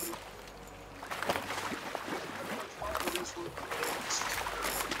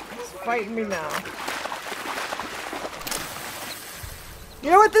 He's fighting me now. You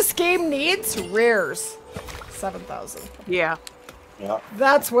know what this game needs? Rares. 7,000. Yeah. Yeah.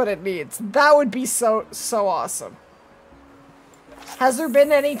 That's what it needs. That would be so awesome. Has there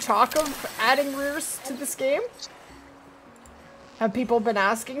been any talk of adding rares to this game? Have people been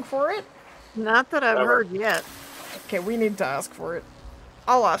asking for it? Not that I've heard yet. Okay, we need to ask for it.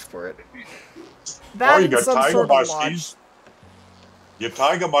 I'll ask for it. Oh, That you and got some tiger sort of lodge. muskies. Your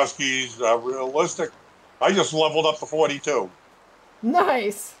tiger muskies are realistic. I just leveled up to 42.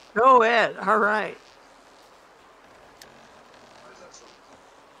 Nice. Go ahead. All right.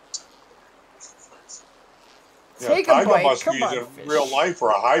 Yeah, Take a tiger bite. muskies Come on, in fish. real life are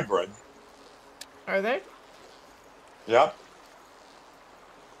a hybrid. Are they? Yep.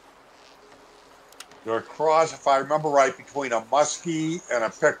 They're a cross, if I remember right, between a muskie and a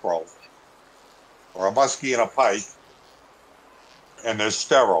pickerel. Or a muskie and a pike. And they're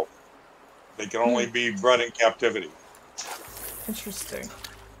sterile. They can only be bred in captivity. Interesting.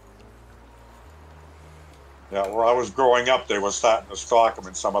 Yeah, where I was growing up, they were starting to stock them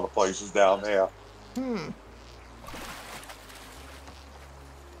in some of the places down there.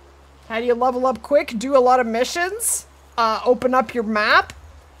 How do you level up quick? Do a lot of missions, open up your map,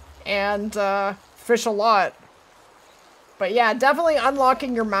 and fish a lot. But yeah, definitely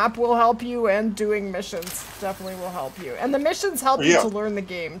unlocking your map will help you, and doing missions definitely will help you. And the missions help you to learn the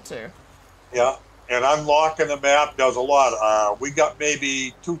game too. Yeah, and unlocking the map does a lot. We got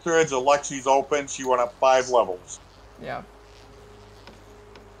maybe 2/3 of Lexi's open. She went up 5 levels. Yeah.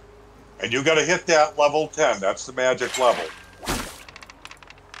 And you got to hit that level 10. That's the magic level.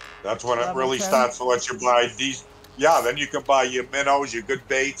 That's when Level it really 10? starts to let you buy these. Yeah, then you can buy your minnows, your good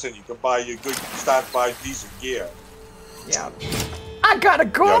baits, and you can buy your good, start buy decent gear. Yeah. I got a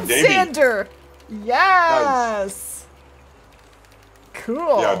gold sander! Yes! Nice.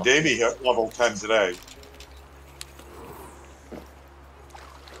 Cool. Yeah, Davey hit level 10 today.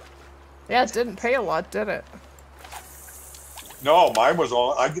 Yeah, it didn't pay a lot, did it? No, mine was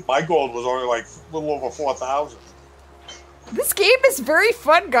only, my gold was only like a little over 4,000. This game is very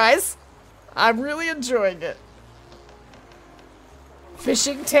fun, guys. I'm really enjoying it.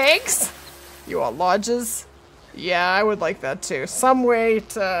 Fishing tanks? You want lodges? Yeah, I would like that too. Some way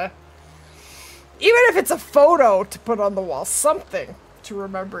to... Even if it's a photo to put on the wall. Something to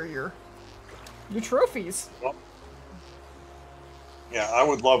remember your trophies. Well, yeah, I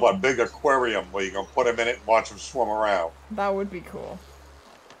would love a big aquarium where you can put them in it and watch them swim around. That would be cool.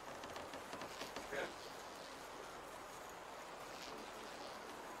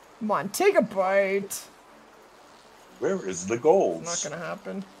 Come on, take a bite. Where is the gold? Not gonna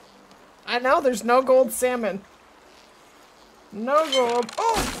happen. I know, there's no gold salmon. No gold.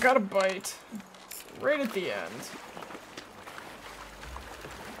 Oh, got a bite. Right at the end.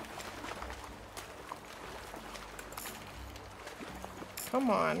 Come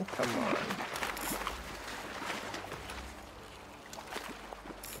on, come on.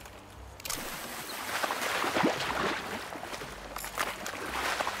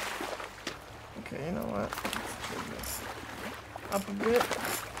 Okay, you know what? Let's turn this up a bit.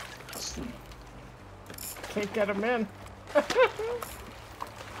 Can't get him in.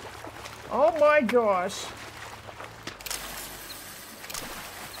 Oh my gosh.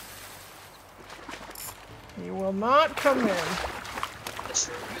 He will not come in.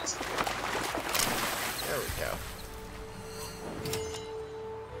 There we go.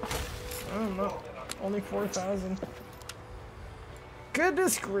 Oh no, only 4,000.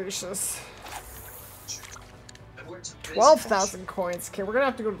 Goodness gracious. 12,000 coins. Okay, we're gonna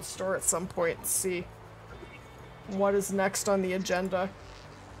have to go to the store at some point and see what is next on the agenda.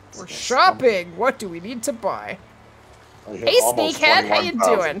 We're shopping! What do we need to buy? Hey Snakehead, how you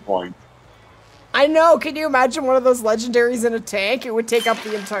doing? Points. I know, can you imagine one of those legendaries in a tank? It would take up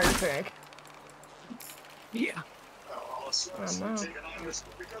the entire tank. Yeah. Oh no.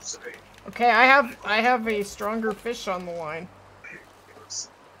 Okay, I have a stronger fish on the line.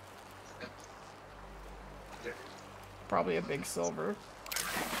 Probably a big silver,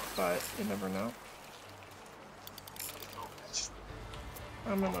 but you never know.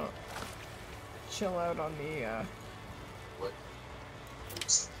 I'm gonna chill out on the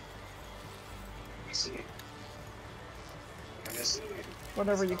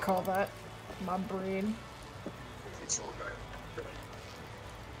whatever you call that, my brain.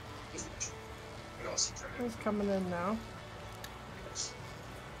 Who's coming in now?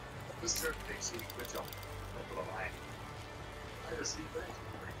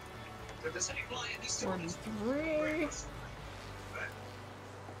 43.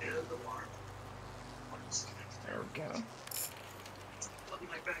 There we go.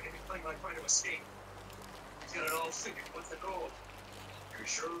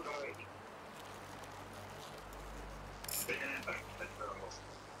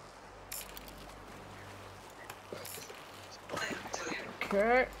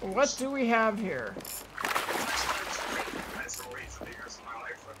 Okay, what do we have here?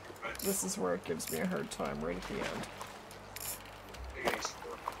 This is where it gives me a hard time, right at the end.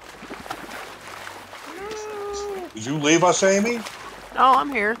 No. Did you leave us, Amy? No, I'm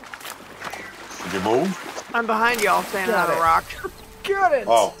here. Did you move? I'm behind y'all standing Got on a it. rock. Got it!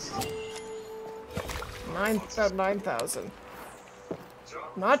 Oh. 9,000.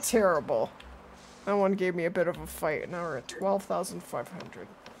 Not terrible. That one gave me a bit of a fight. Now we're at 12,500.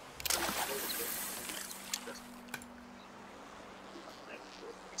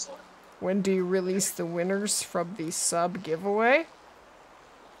 When do you release the winners from the sub giveaway?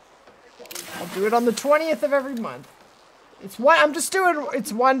 I'll do it on the 20th of every month. It's one. I'm just doing.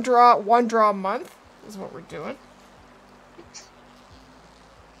 It's one draw a month. Is what we're doing.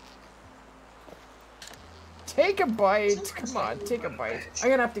 Take a bite. Come on, take a bite. I'm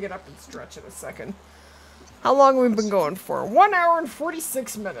gonna have to get up and stretch in a second. How long have we been going for? 1 hour and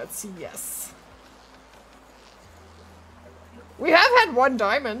 46 minutes. Yes. We have had 1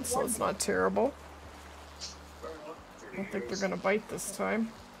 diamond, so it's not terrible. I don't think they're gonna bite this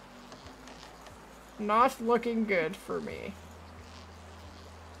time. Not looking good for me.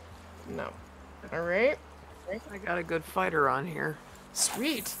 No. Alright. I got a good fighter on here.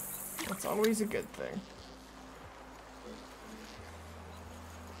 Sweet. That's always a good thing.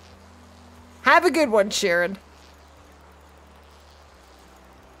 Have a good one, Sharon.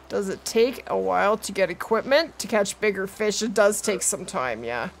 Does it take a while to get equipment to catch bigger fish? It does take some time,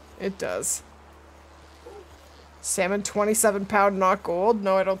 yeah. It does. Salmon 27 pound, not gold?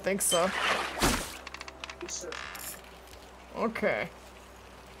 No, I don't think so. Okay.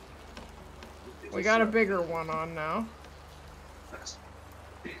 We got a bigger one on now.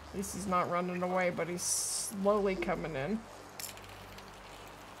 At least he's not running away, but he's slowly coming in.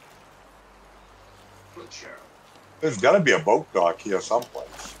 There's got to be a boat dock here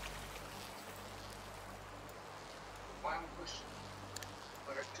someplace.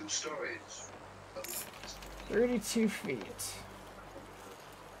 32 feet.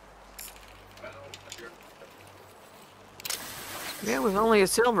 Yeah, it was only a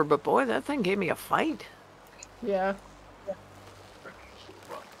silver, but boy, that thing gave me a fight. Yeah.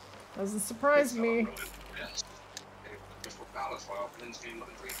 Doesn't surprise me.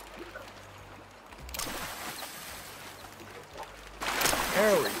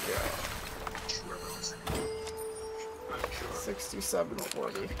 There we go.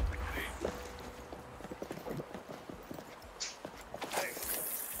 67.40.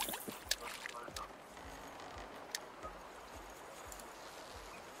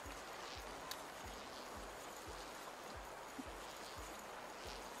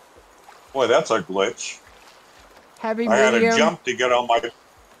 Boy, that's a glitch. Heavy I had medium. to jump to get on my.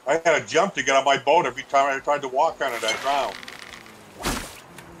 I had to jump to get on my boat every time I tried to walk on it. I drowned.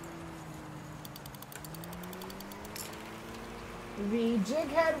 The jig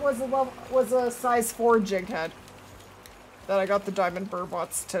head was a size 4 jig head that I got the diamond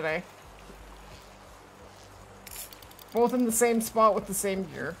burbots today. Both in the same spot with the same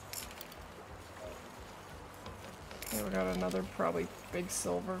gear. Okay, we got another probably big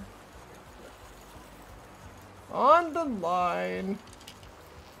silver. On the line.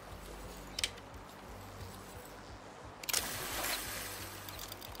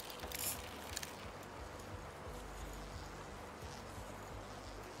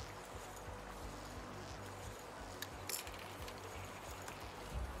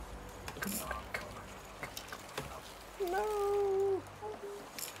 Come on, come on. No.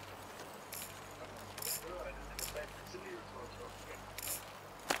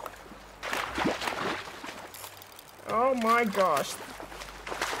 Oh my gosh.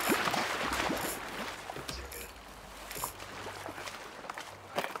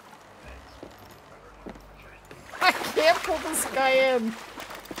 I can't pull this guy in.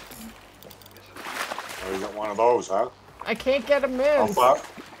 Oh, you got one of those, huh? I can't get him How in. far?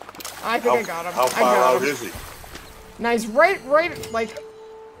 I think I got him. How I far got out him. is he? Nice, right, like,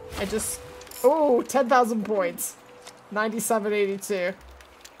 I just, oh, 10,000 points. 97.82.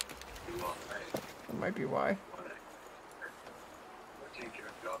 That might be why.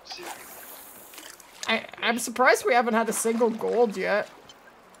 I'm surprised we haven't had a single gold yet.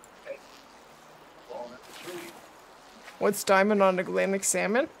 What's diamond on Atlantic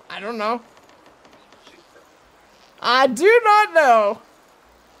salmon? I don't know. I do not know.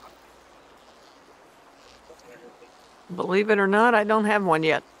 Believe it or not, I don't have one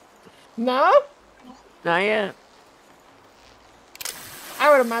yet. No? Not yet. I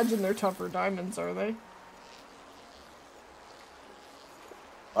would imagine they're tougher diamonds, are they?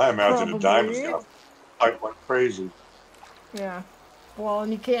 I imagine Probably. the diamond's got pipe like crazy. Yeah. Well,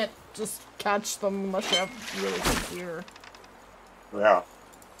 and you can't just catch them unless you have really good gear. Yeah.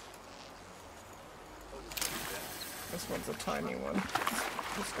 This one's a tiny one.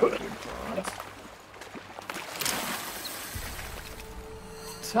 It's got good bronze.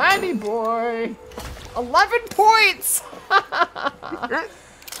 Tiny boy! 11 points!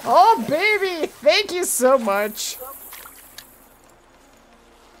 Oh, baby! Thank you so much!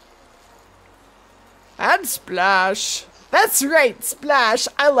 And splash! That's right, splash!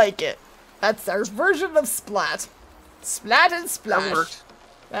 I like it. That's our version of splat. Splat and splash. That works.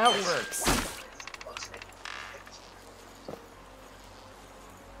 That works.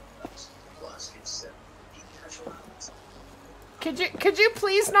 Could you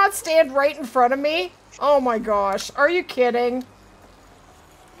please not stand right in front of me? Oh my gosh, are you kidding?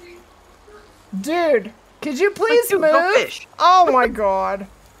 Dude, Could you please dude, move? go fish. Oh my god.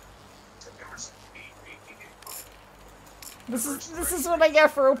 This is what I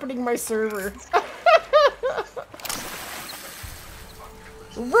get for opening my server.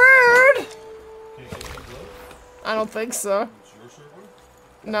 Rude! I don't think so. It's your server?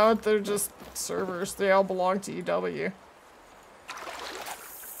 No, they're just servers. They all belong to EW.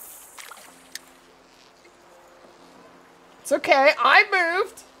 It's okay. I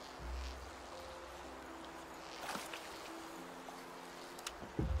moved.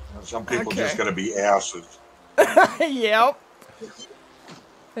 Some people Okay. just gonna be asses. Yep.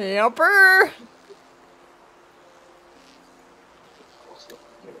 Yepper.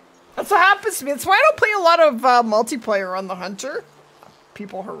 That's what happens to me. That's why I don't play a lot of multiplayer on the Hunter.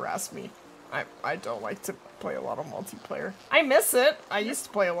 People harass me. I don't like to play a lot of multiplayer. I miss it. I used to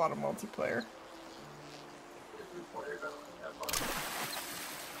play a lot of multiplayer.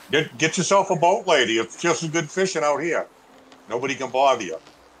 Get yourself a boat, lady. It's just as good fishing out here. Nobody can bother you.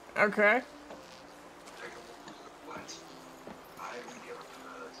 Okay.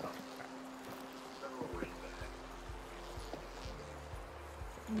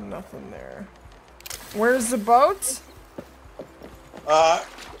 Nothing there. Where's the boat?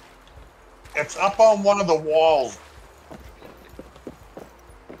 It's up on one of the walls.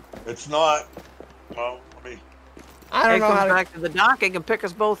 It's not. Well, let me. I don't It know how comes to. back to the dock. It can pick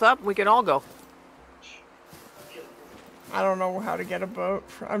us both up. We can all go. I don't know how to get a boat.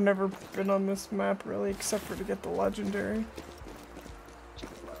 I've never been on this map really, except for to get the legendary.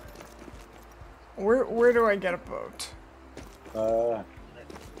 Where do I get a boat?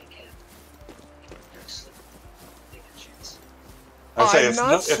 I say I'm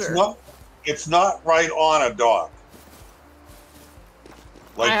not sure. it's not right on a dock.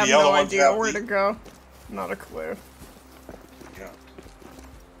 Like I have the other no ones idea have where the- to go. Not a clue. Yeah.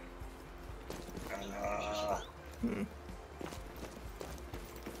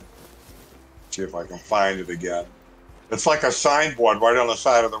 See if I can find it again. It's like a signboard right on the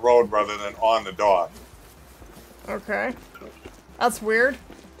side of the road rather than on the dock. Okay. That's weird.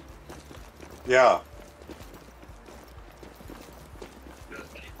 Yeah.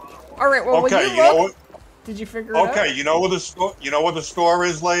 Alright, well, when Okay, you you know look, what? did you figure it out? Okay, you know where the store? You know where the store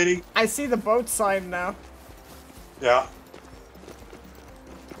is, lady? I see the boat sign now. Yeah.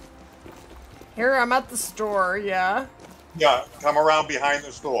 Here, I'm at the store, yeah. Yeah. Come around behind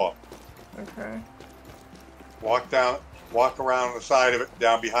the store. Okay. Walk around the side of it,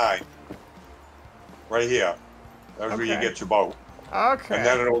 down behind. Right here. That's where you Okay. get your boat. Okay. And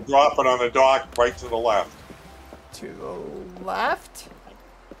then it'll drop it on the dock right to the left. To the left?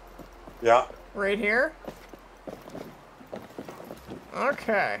 Yeah. Right here?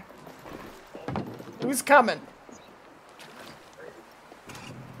 Okay. Who's coming?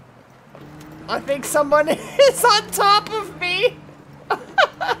 I think someone is on top of me.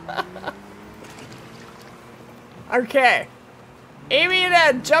 Okay. Amy and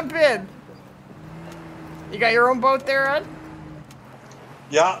Ed, jump in. You got your own boat there, Ed?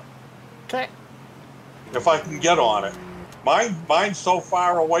 Yeah. Okay. If I can get on it. Mine's so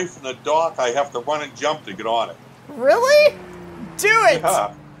far away from the dock, I have to run and jump to get on it. Really? Do it!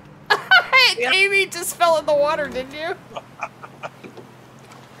 Yeah. Yep. Amy just fell in the water, didn't you?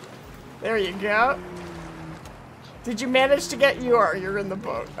 There you go. Did you manage to get you're in the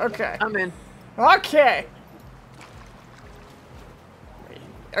boat. Okay. I'm in. Okay.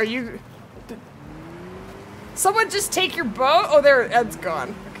 Are you... Someone just take your boat? Oh, there, Ed's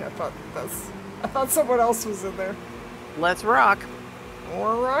gone. Okay, I thought someone else was in there. Let's rock.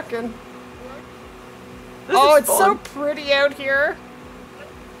 We're rocking. This Oh, is it's so fun. pretty out here.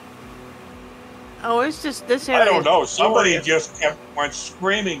 Oh, it's just this I area. don't know. is Somebody glorious. just went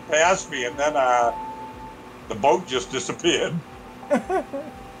screaming past me, and then the boat just disappeared.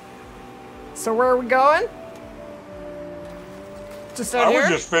 So where are we going? Just out I here? was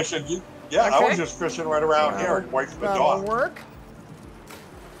just fishing. Yeah, I Okay. was just fishing right around here, right from the That'll dock. work.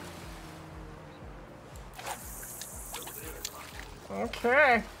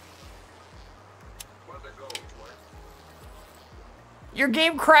 Okay. Your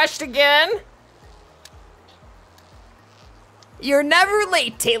game crashed again? You're never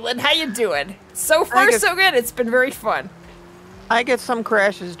late, Taylin. How you doing? So far, get- so good. It's been very fun. I get some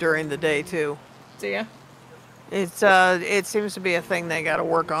crashes during the day too. Do ya? It's it seems to be a thing they got to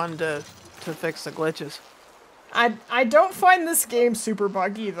work on to fix the glitches. I don't find this game super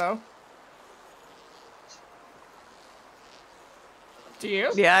buggy, though. Do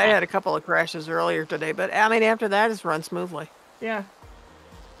you? Yeah, I had a couple of crashes earlier today, but I mean after that it's run smoothly. Yeah.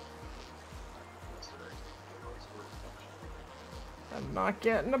 I'm not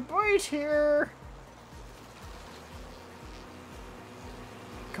getting a bite here.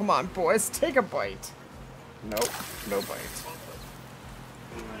 Come on, boys, take a bite. Nope, no bite.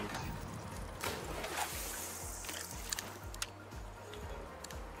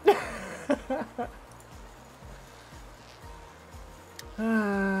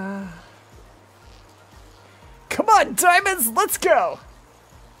 Come on, diamonds, let's go!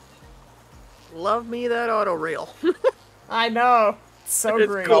 Love me that auto reel. I know. It's so It's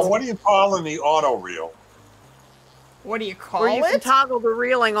great. Now, what do you call in the auto reel? What do you call Where you can it? toggle the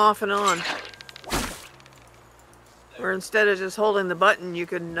reeling off and on. Where instead of just holding the button, you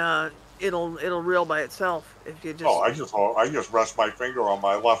can it'll reel by itself if you just. Oh, I just rest my finger on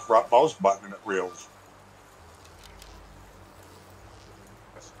my left mouse button and it reels.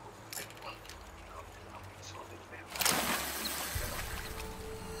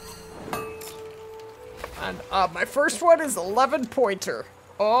 And my first one is 11 pointer.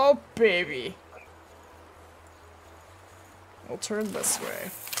 Oh, baby. We'll turn this way.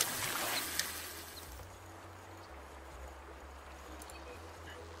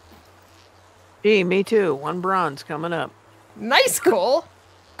 Gee, me too. One bronze coming up. Nice, Cole.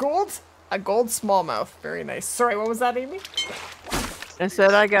 Gold? A gold smallmouth. Very nice. Sorry, what was that, Amy? I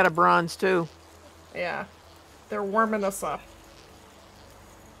said I got a bronze too. Yeah. They're warming us up.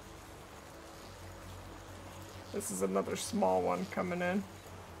 This is another small one coming in.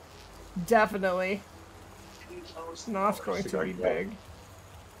 Definitely not going to be big.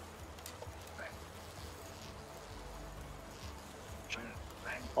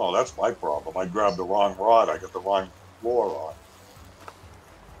 Oh, that's my problem. I grabbed the wrong rod. I got the wrong lure on.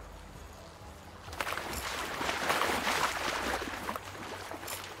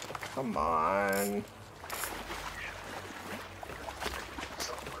 Come on.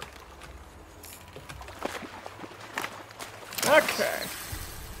 Okay.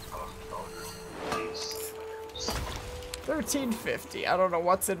 1350. I don't know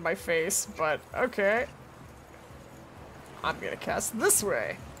what's in my face, but okay. I'm gonna cast this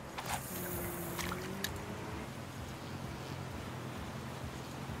way.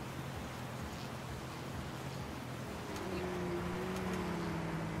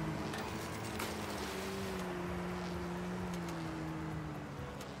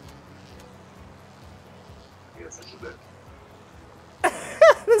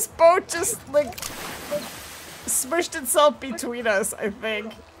 This boat just like smushed itself between us, I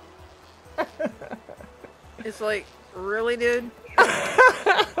think. It's like, really, dude?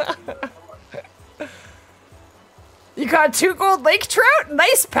 You got 2 gold lake trout?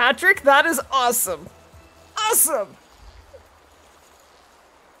 Nice, Patrick. That is awesome. Awesome.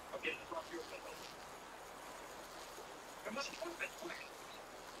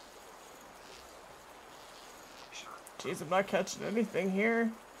 Jeez, I'm not catching anything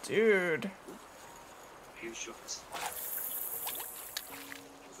here. Dude.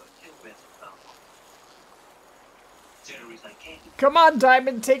 Come on,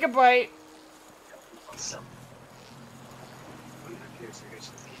 Diamond, take a bite.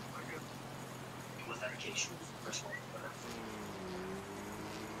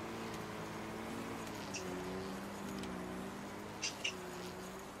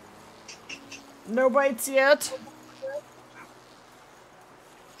 No bites yet.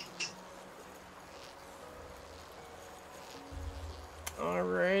 All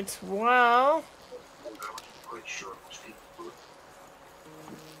right, well.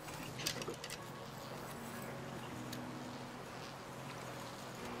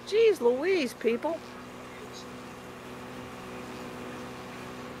 Jeez Louise, people.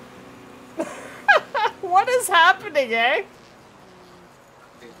 What is happening, eh?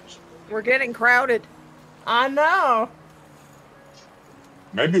 We're getting crowded. I know.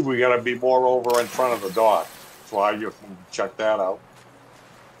 Maybe we gotta be more over in front of the dock. That's why you can check that out.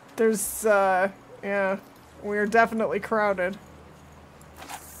 There's, yeah, we're definitely crowded.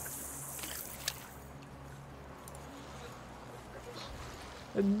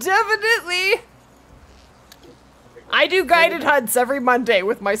 Definitely! I do guided hunts every Monday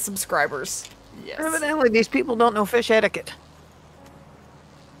with my subscribers. Yes. Evidently, these people don't know fish etiquette.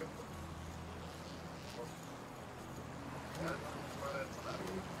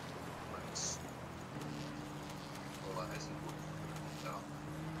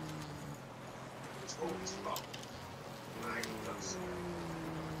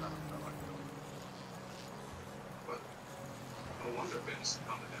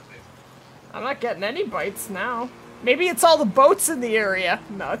 I'm not getting any bites now. Maybe it's all the boats in the area.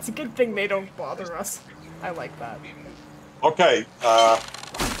 No, it's a good thing they don't bother us. I like that. Okay,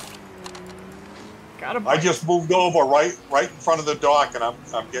 Got a I bite. just moved over right in front of the dock, and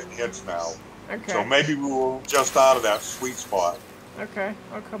I'm getting hits now. Okay. So maybe we were just out of that sweet spot. Okay,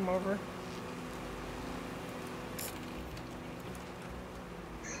 I'll come over.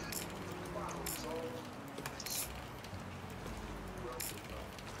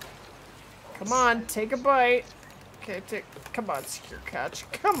 Come on, take a bite. Okay, come on, secure catch.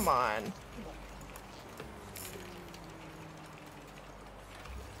 Come on.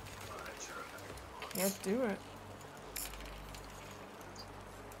 Can't do it.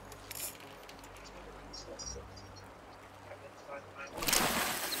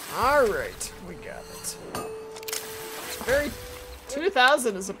 Alright, we got it. It's very...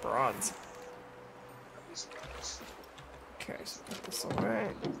 2,000 is a bronze. Okay, so put this away.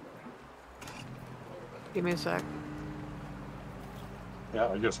 Give me a sec. Yeah,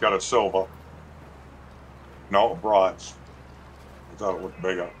 I just got a silver. No, bronze. I thought it looked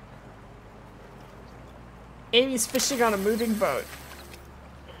bigger. Amy's fishing on a moving boat.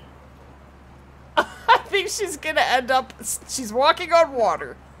 I think she's gonna end up... She's walking on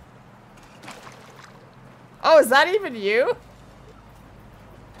water. Oh, is that even you?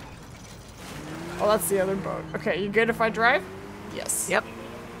 Oh, that's the other boat. Okay, you good if I drive? Yes. Yep.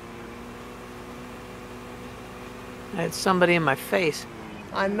 I had somebody in my face.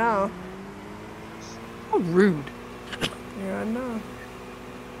 I know. How rude. Yeah, I know.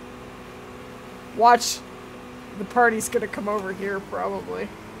 Watch. The party's gonna come over here, probably.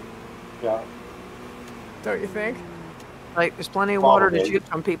 Yeah. Don't you think? Like, there's plenty of water to Probably. shoot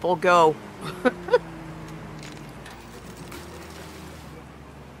from people. Go.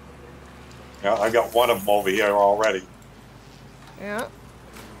 Yeah, I got one of them over here already. Yeah.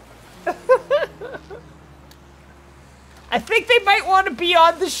 I think they might want to be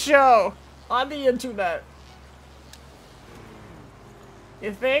on the show. On the internet.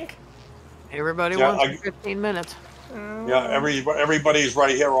 You think? Everybody Yeah, wants 15 minutes. Yeah, everybody's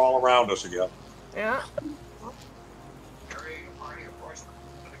right here all around us again. Yeah.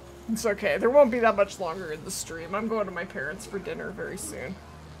 It's okay. There won't be that much longer in the stream. I'm going to my parents for dinner very soon.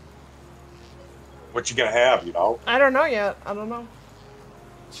 What you gonna have, you know? I don't know yet. I don't know.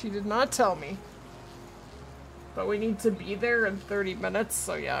 She did not tell me. But we need to be there in 30 minutes,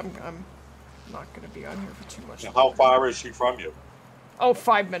 so yeah, I'm not going to be on here for too much. Now, how far is she from you? Oh,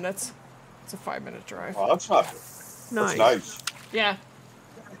 5 minutes. It's a 5-minute drive. Oh, that's not. That's nice. Yeah.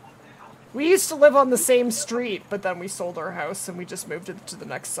 We used to live on the same street, but then we sold our house and we just moved it to the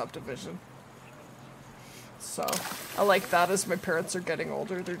next subdivision. So, I like that as my parents are getting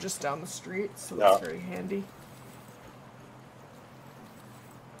older. They're just down the street, so that's very handy.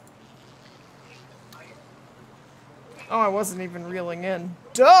 Oh, I wasn't even reeling in.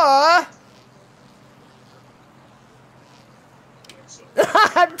 Duh!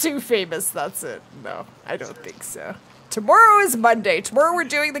 I'm too famous, that's it. No, I don't think so. Tomorrow is Monday. Tomorrow we're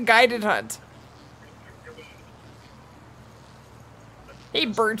doing the guided hunt. Hey,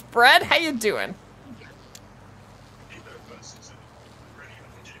 Bird Bread, how you doing?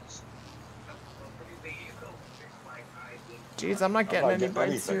 Jeez, I'm not getting any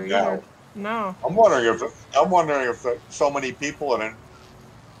bites here either. No. I'm wondering if so many people in it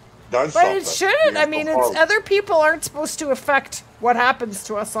does something. But it shouldn't. I mean, it's other people aren't supposed to affect what happens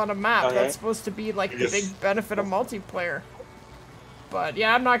to us on a map. Okay. That's supposed to be like the big benefit of multiplayer. But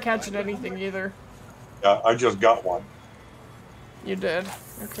yeah, I'm not catching anything either. Yeah, I just got one. You did?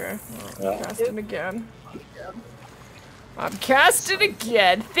 Okay. Well, Yeah. casting again. I'm casting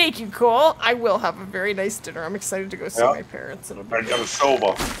again. Thank you, Cole. I will have a very nice dinner. I'm excited to go see my parents. It'll be I got a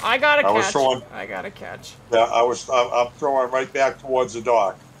silver. I got a catch. Throwing, I got a catch. Yeah, I'm throwing right back towards the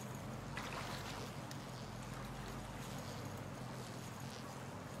dock.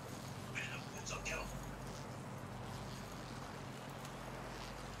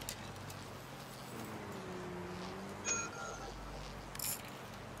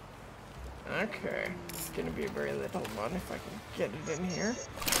 Okay. It's gonna be a very little one if I can get it in here.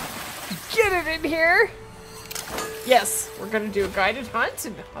 Get it in here! Yes, we're gonna do a guided hunt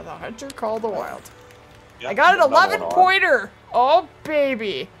and the hunter call the wild. Yep, I got an 11 pointer! Oh,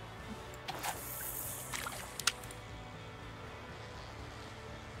 baby!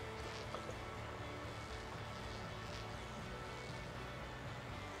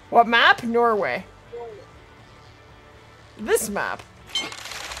 What map? Norway. This map.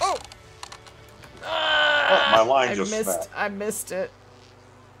 Oh! Oh, my line just snapped. I missed it.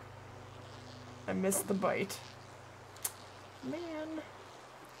 I missed the bite. Man.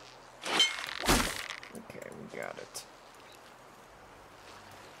 Okay, we got it.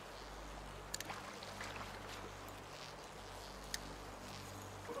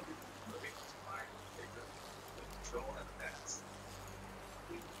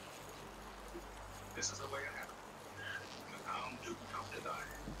 This is the way it happened.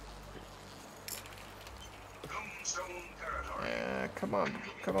 Come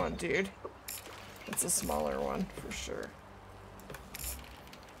on, dude. It's a smaller one for sure.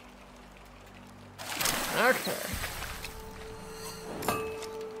 Okay.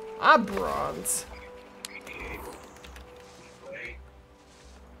 Ah, bronze.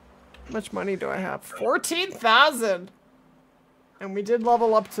 How much money do I have? 14,000! And we did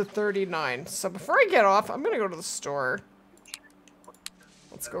level up to 39. So before I get off, I'm gonna go to the store.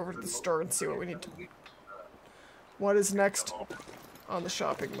 Let's go over to the store and see what we need to... What is next on the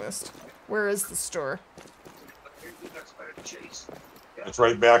shopping list? Where is the store? It's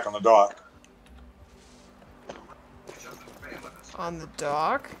right back on the dock. On the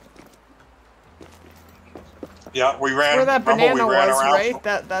dock? Yeah, we ran. Where that remember banana we ran was, around right?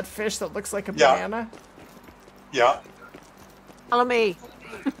 That fish that looks like a Yeah. banana? Yeah. Follow me.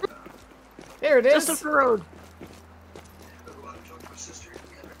 There it is. Just up the road.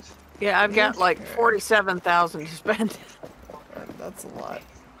 Yeah, I've got like 47,000 to spend. That's a lot.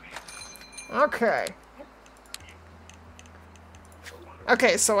 Okay.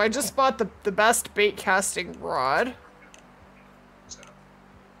 Okay, so I just bought the best bait casting rod.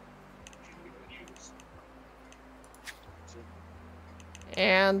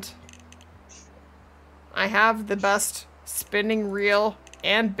 And I have the best spinning reel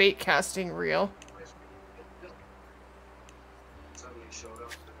and bait casting reel.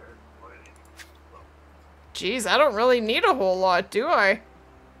 Geez, I don't really need a whole lot, do I?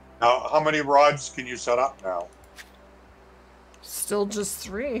 Now, how many rods can you set up now? Still just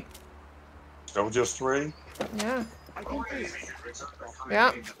 3. Still just 3? Yeah.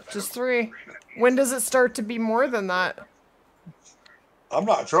 Yeah, just 3. When does it start to be more than that? I'm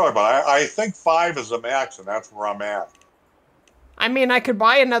not sure, but I think 5 is the max, and that's where I'm at. I mean, I could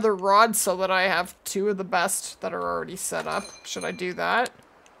buy another rod so that I have 2 of the best that are already set up. Should I do that?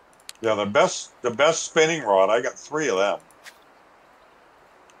 Yeah, the best spinning rod, I got 3 of them.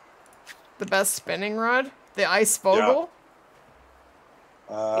 The best spinning rod? The Ice Vogel?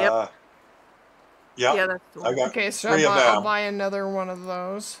 Yep. Yeah, Yeah, that's the I one. got Okay, so 3 of I'll them. buy another one of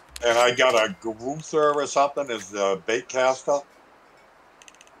those. And I got a Garuther or something as the bait caster.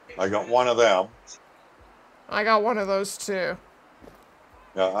 I got 1 of them. I got one of those too.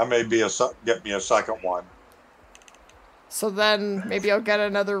 Yeah, I may be get me a second one. So then maybe I'll get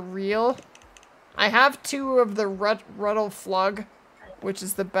another reel. I have 2 of the Ruddle Flug, which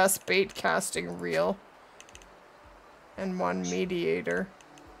is the best bait casting reel. And 1 mediator.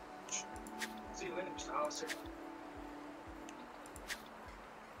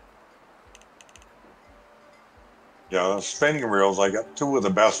 Yeah, the spinning reels, I got 2 of the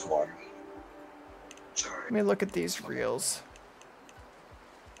best ones. Let me look at these reels.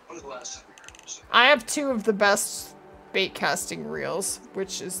 I have 2 of the best bait casting reels,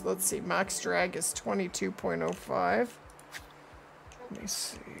 which is, let's see, max drag is 22.05. Let me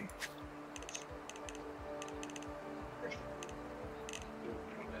see.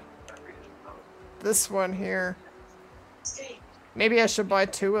 This one here. Maybe I should buy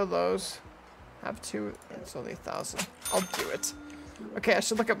 2 of those. Have 2, it's only 1,000. I'll do it. Okay, I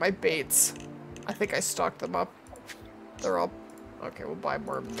should look at my baits. I think I stocked them up. They're all... Okay, we'll buy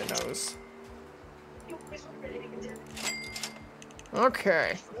more minnows.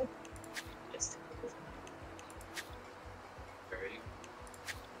 Okay.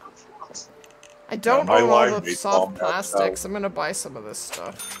 I don't my own all live the bait's soft all maxed plastics. out. I'm gonna buy some of this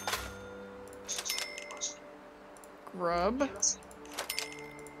stuff. Grub.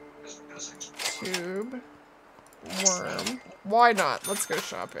 Tube. Worm. Why not? Let's go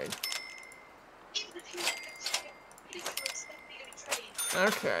shopping.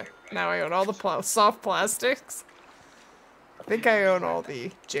 Okay. Now I own all the soft plastics. I think I own all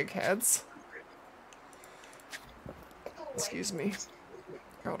the jig heads. Excuse me.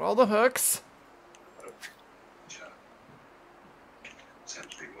 Got all the hooks.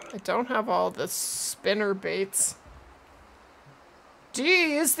 I don't have all the spinner baits. Do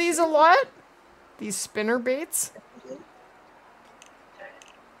you use these a lot? These spinner baits?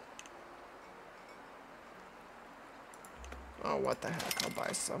 Oh, what the heck? I'll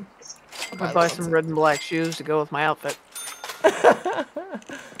buy some. I'll buy some red and black shoes to go with my outfit.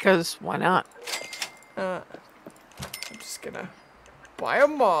 Because why not? I'm just gonna buy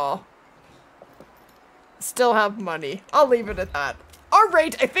them all. Still have money. I'll leave it at that. All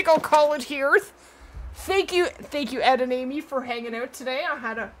right, I think I'll call it here. Thank you, Ed and Amy, for hanging out today. I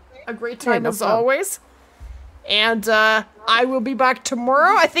had a great time as always. And I will be back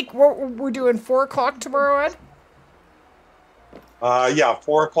tomorrow. I think we're doing 4 o'clock tomorrow, Ed. Yeah,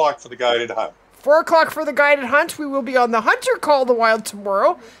 4 o'clock for the guided hunt. 4 o'clock for the guided hunt. We will be on the Hunter Call of the Wild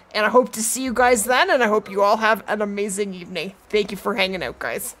tomorrow. And I hope to see you guys then. And I hope you all have an amazing evening. Thank you for hanging out,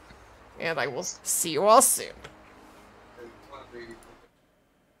 guys. And I will see you all soon.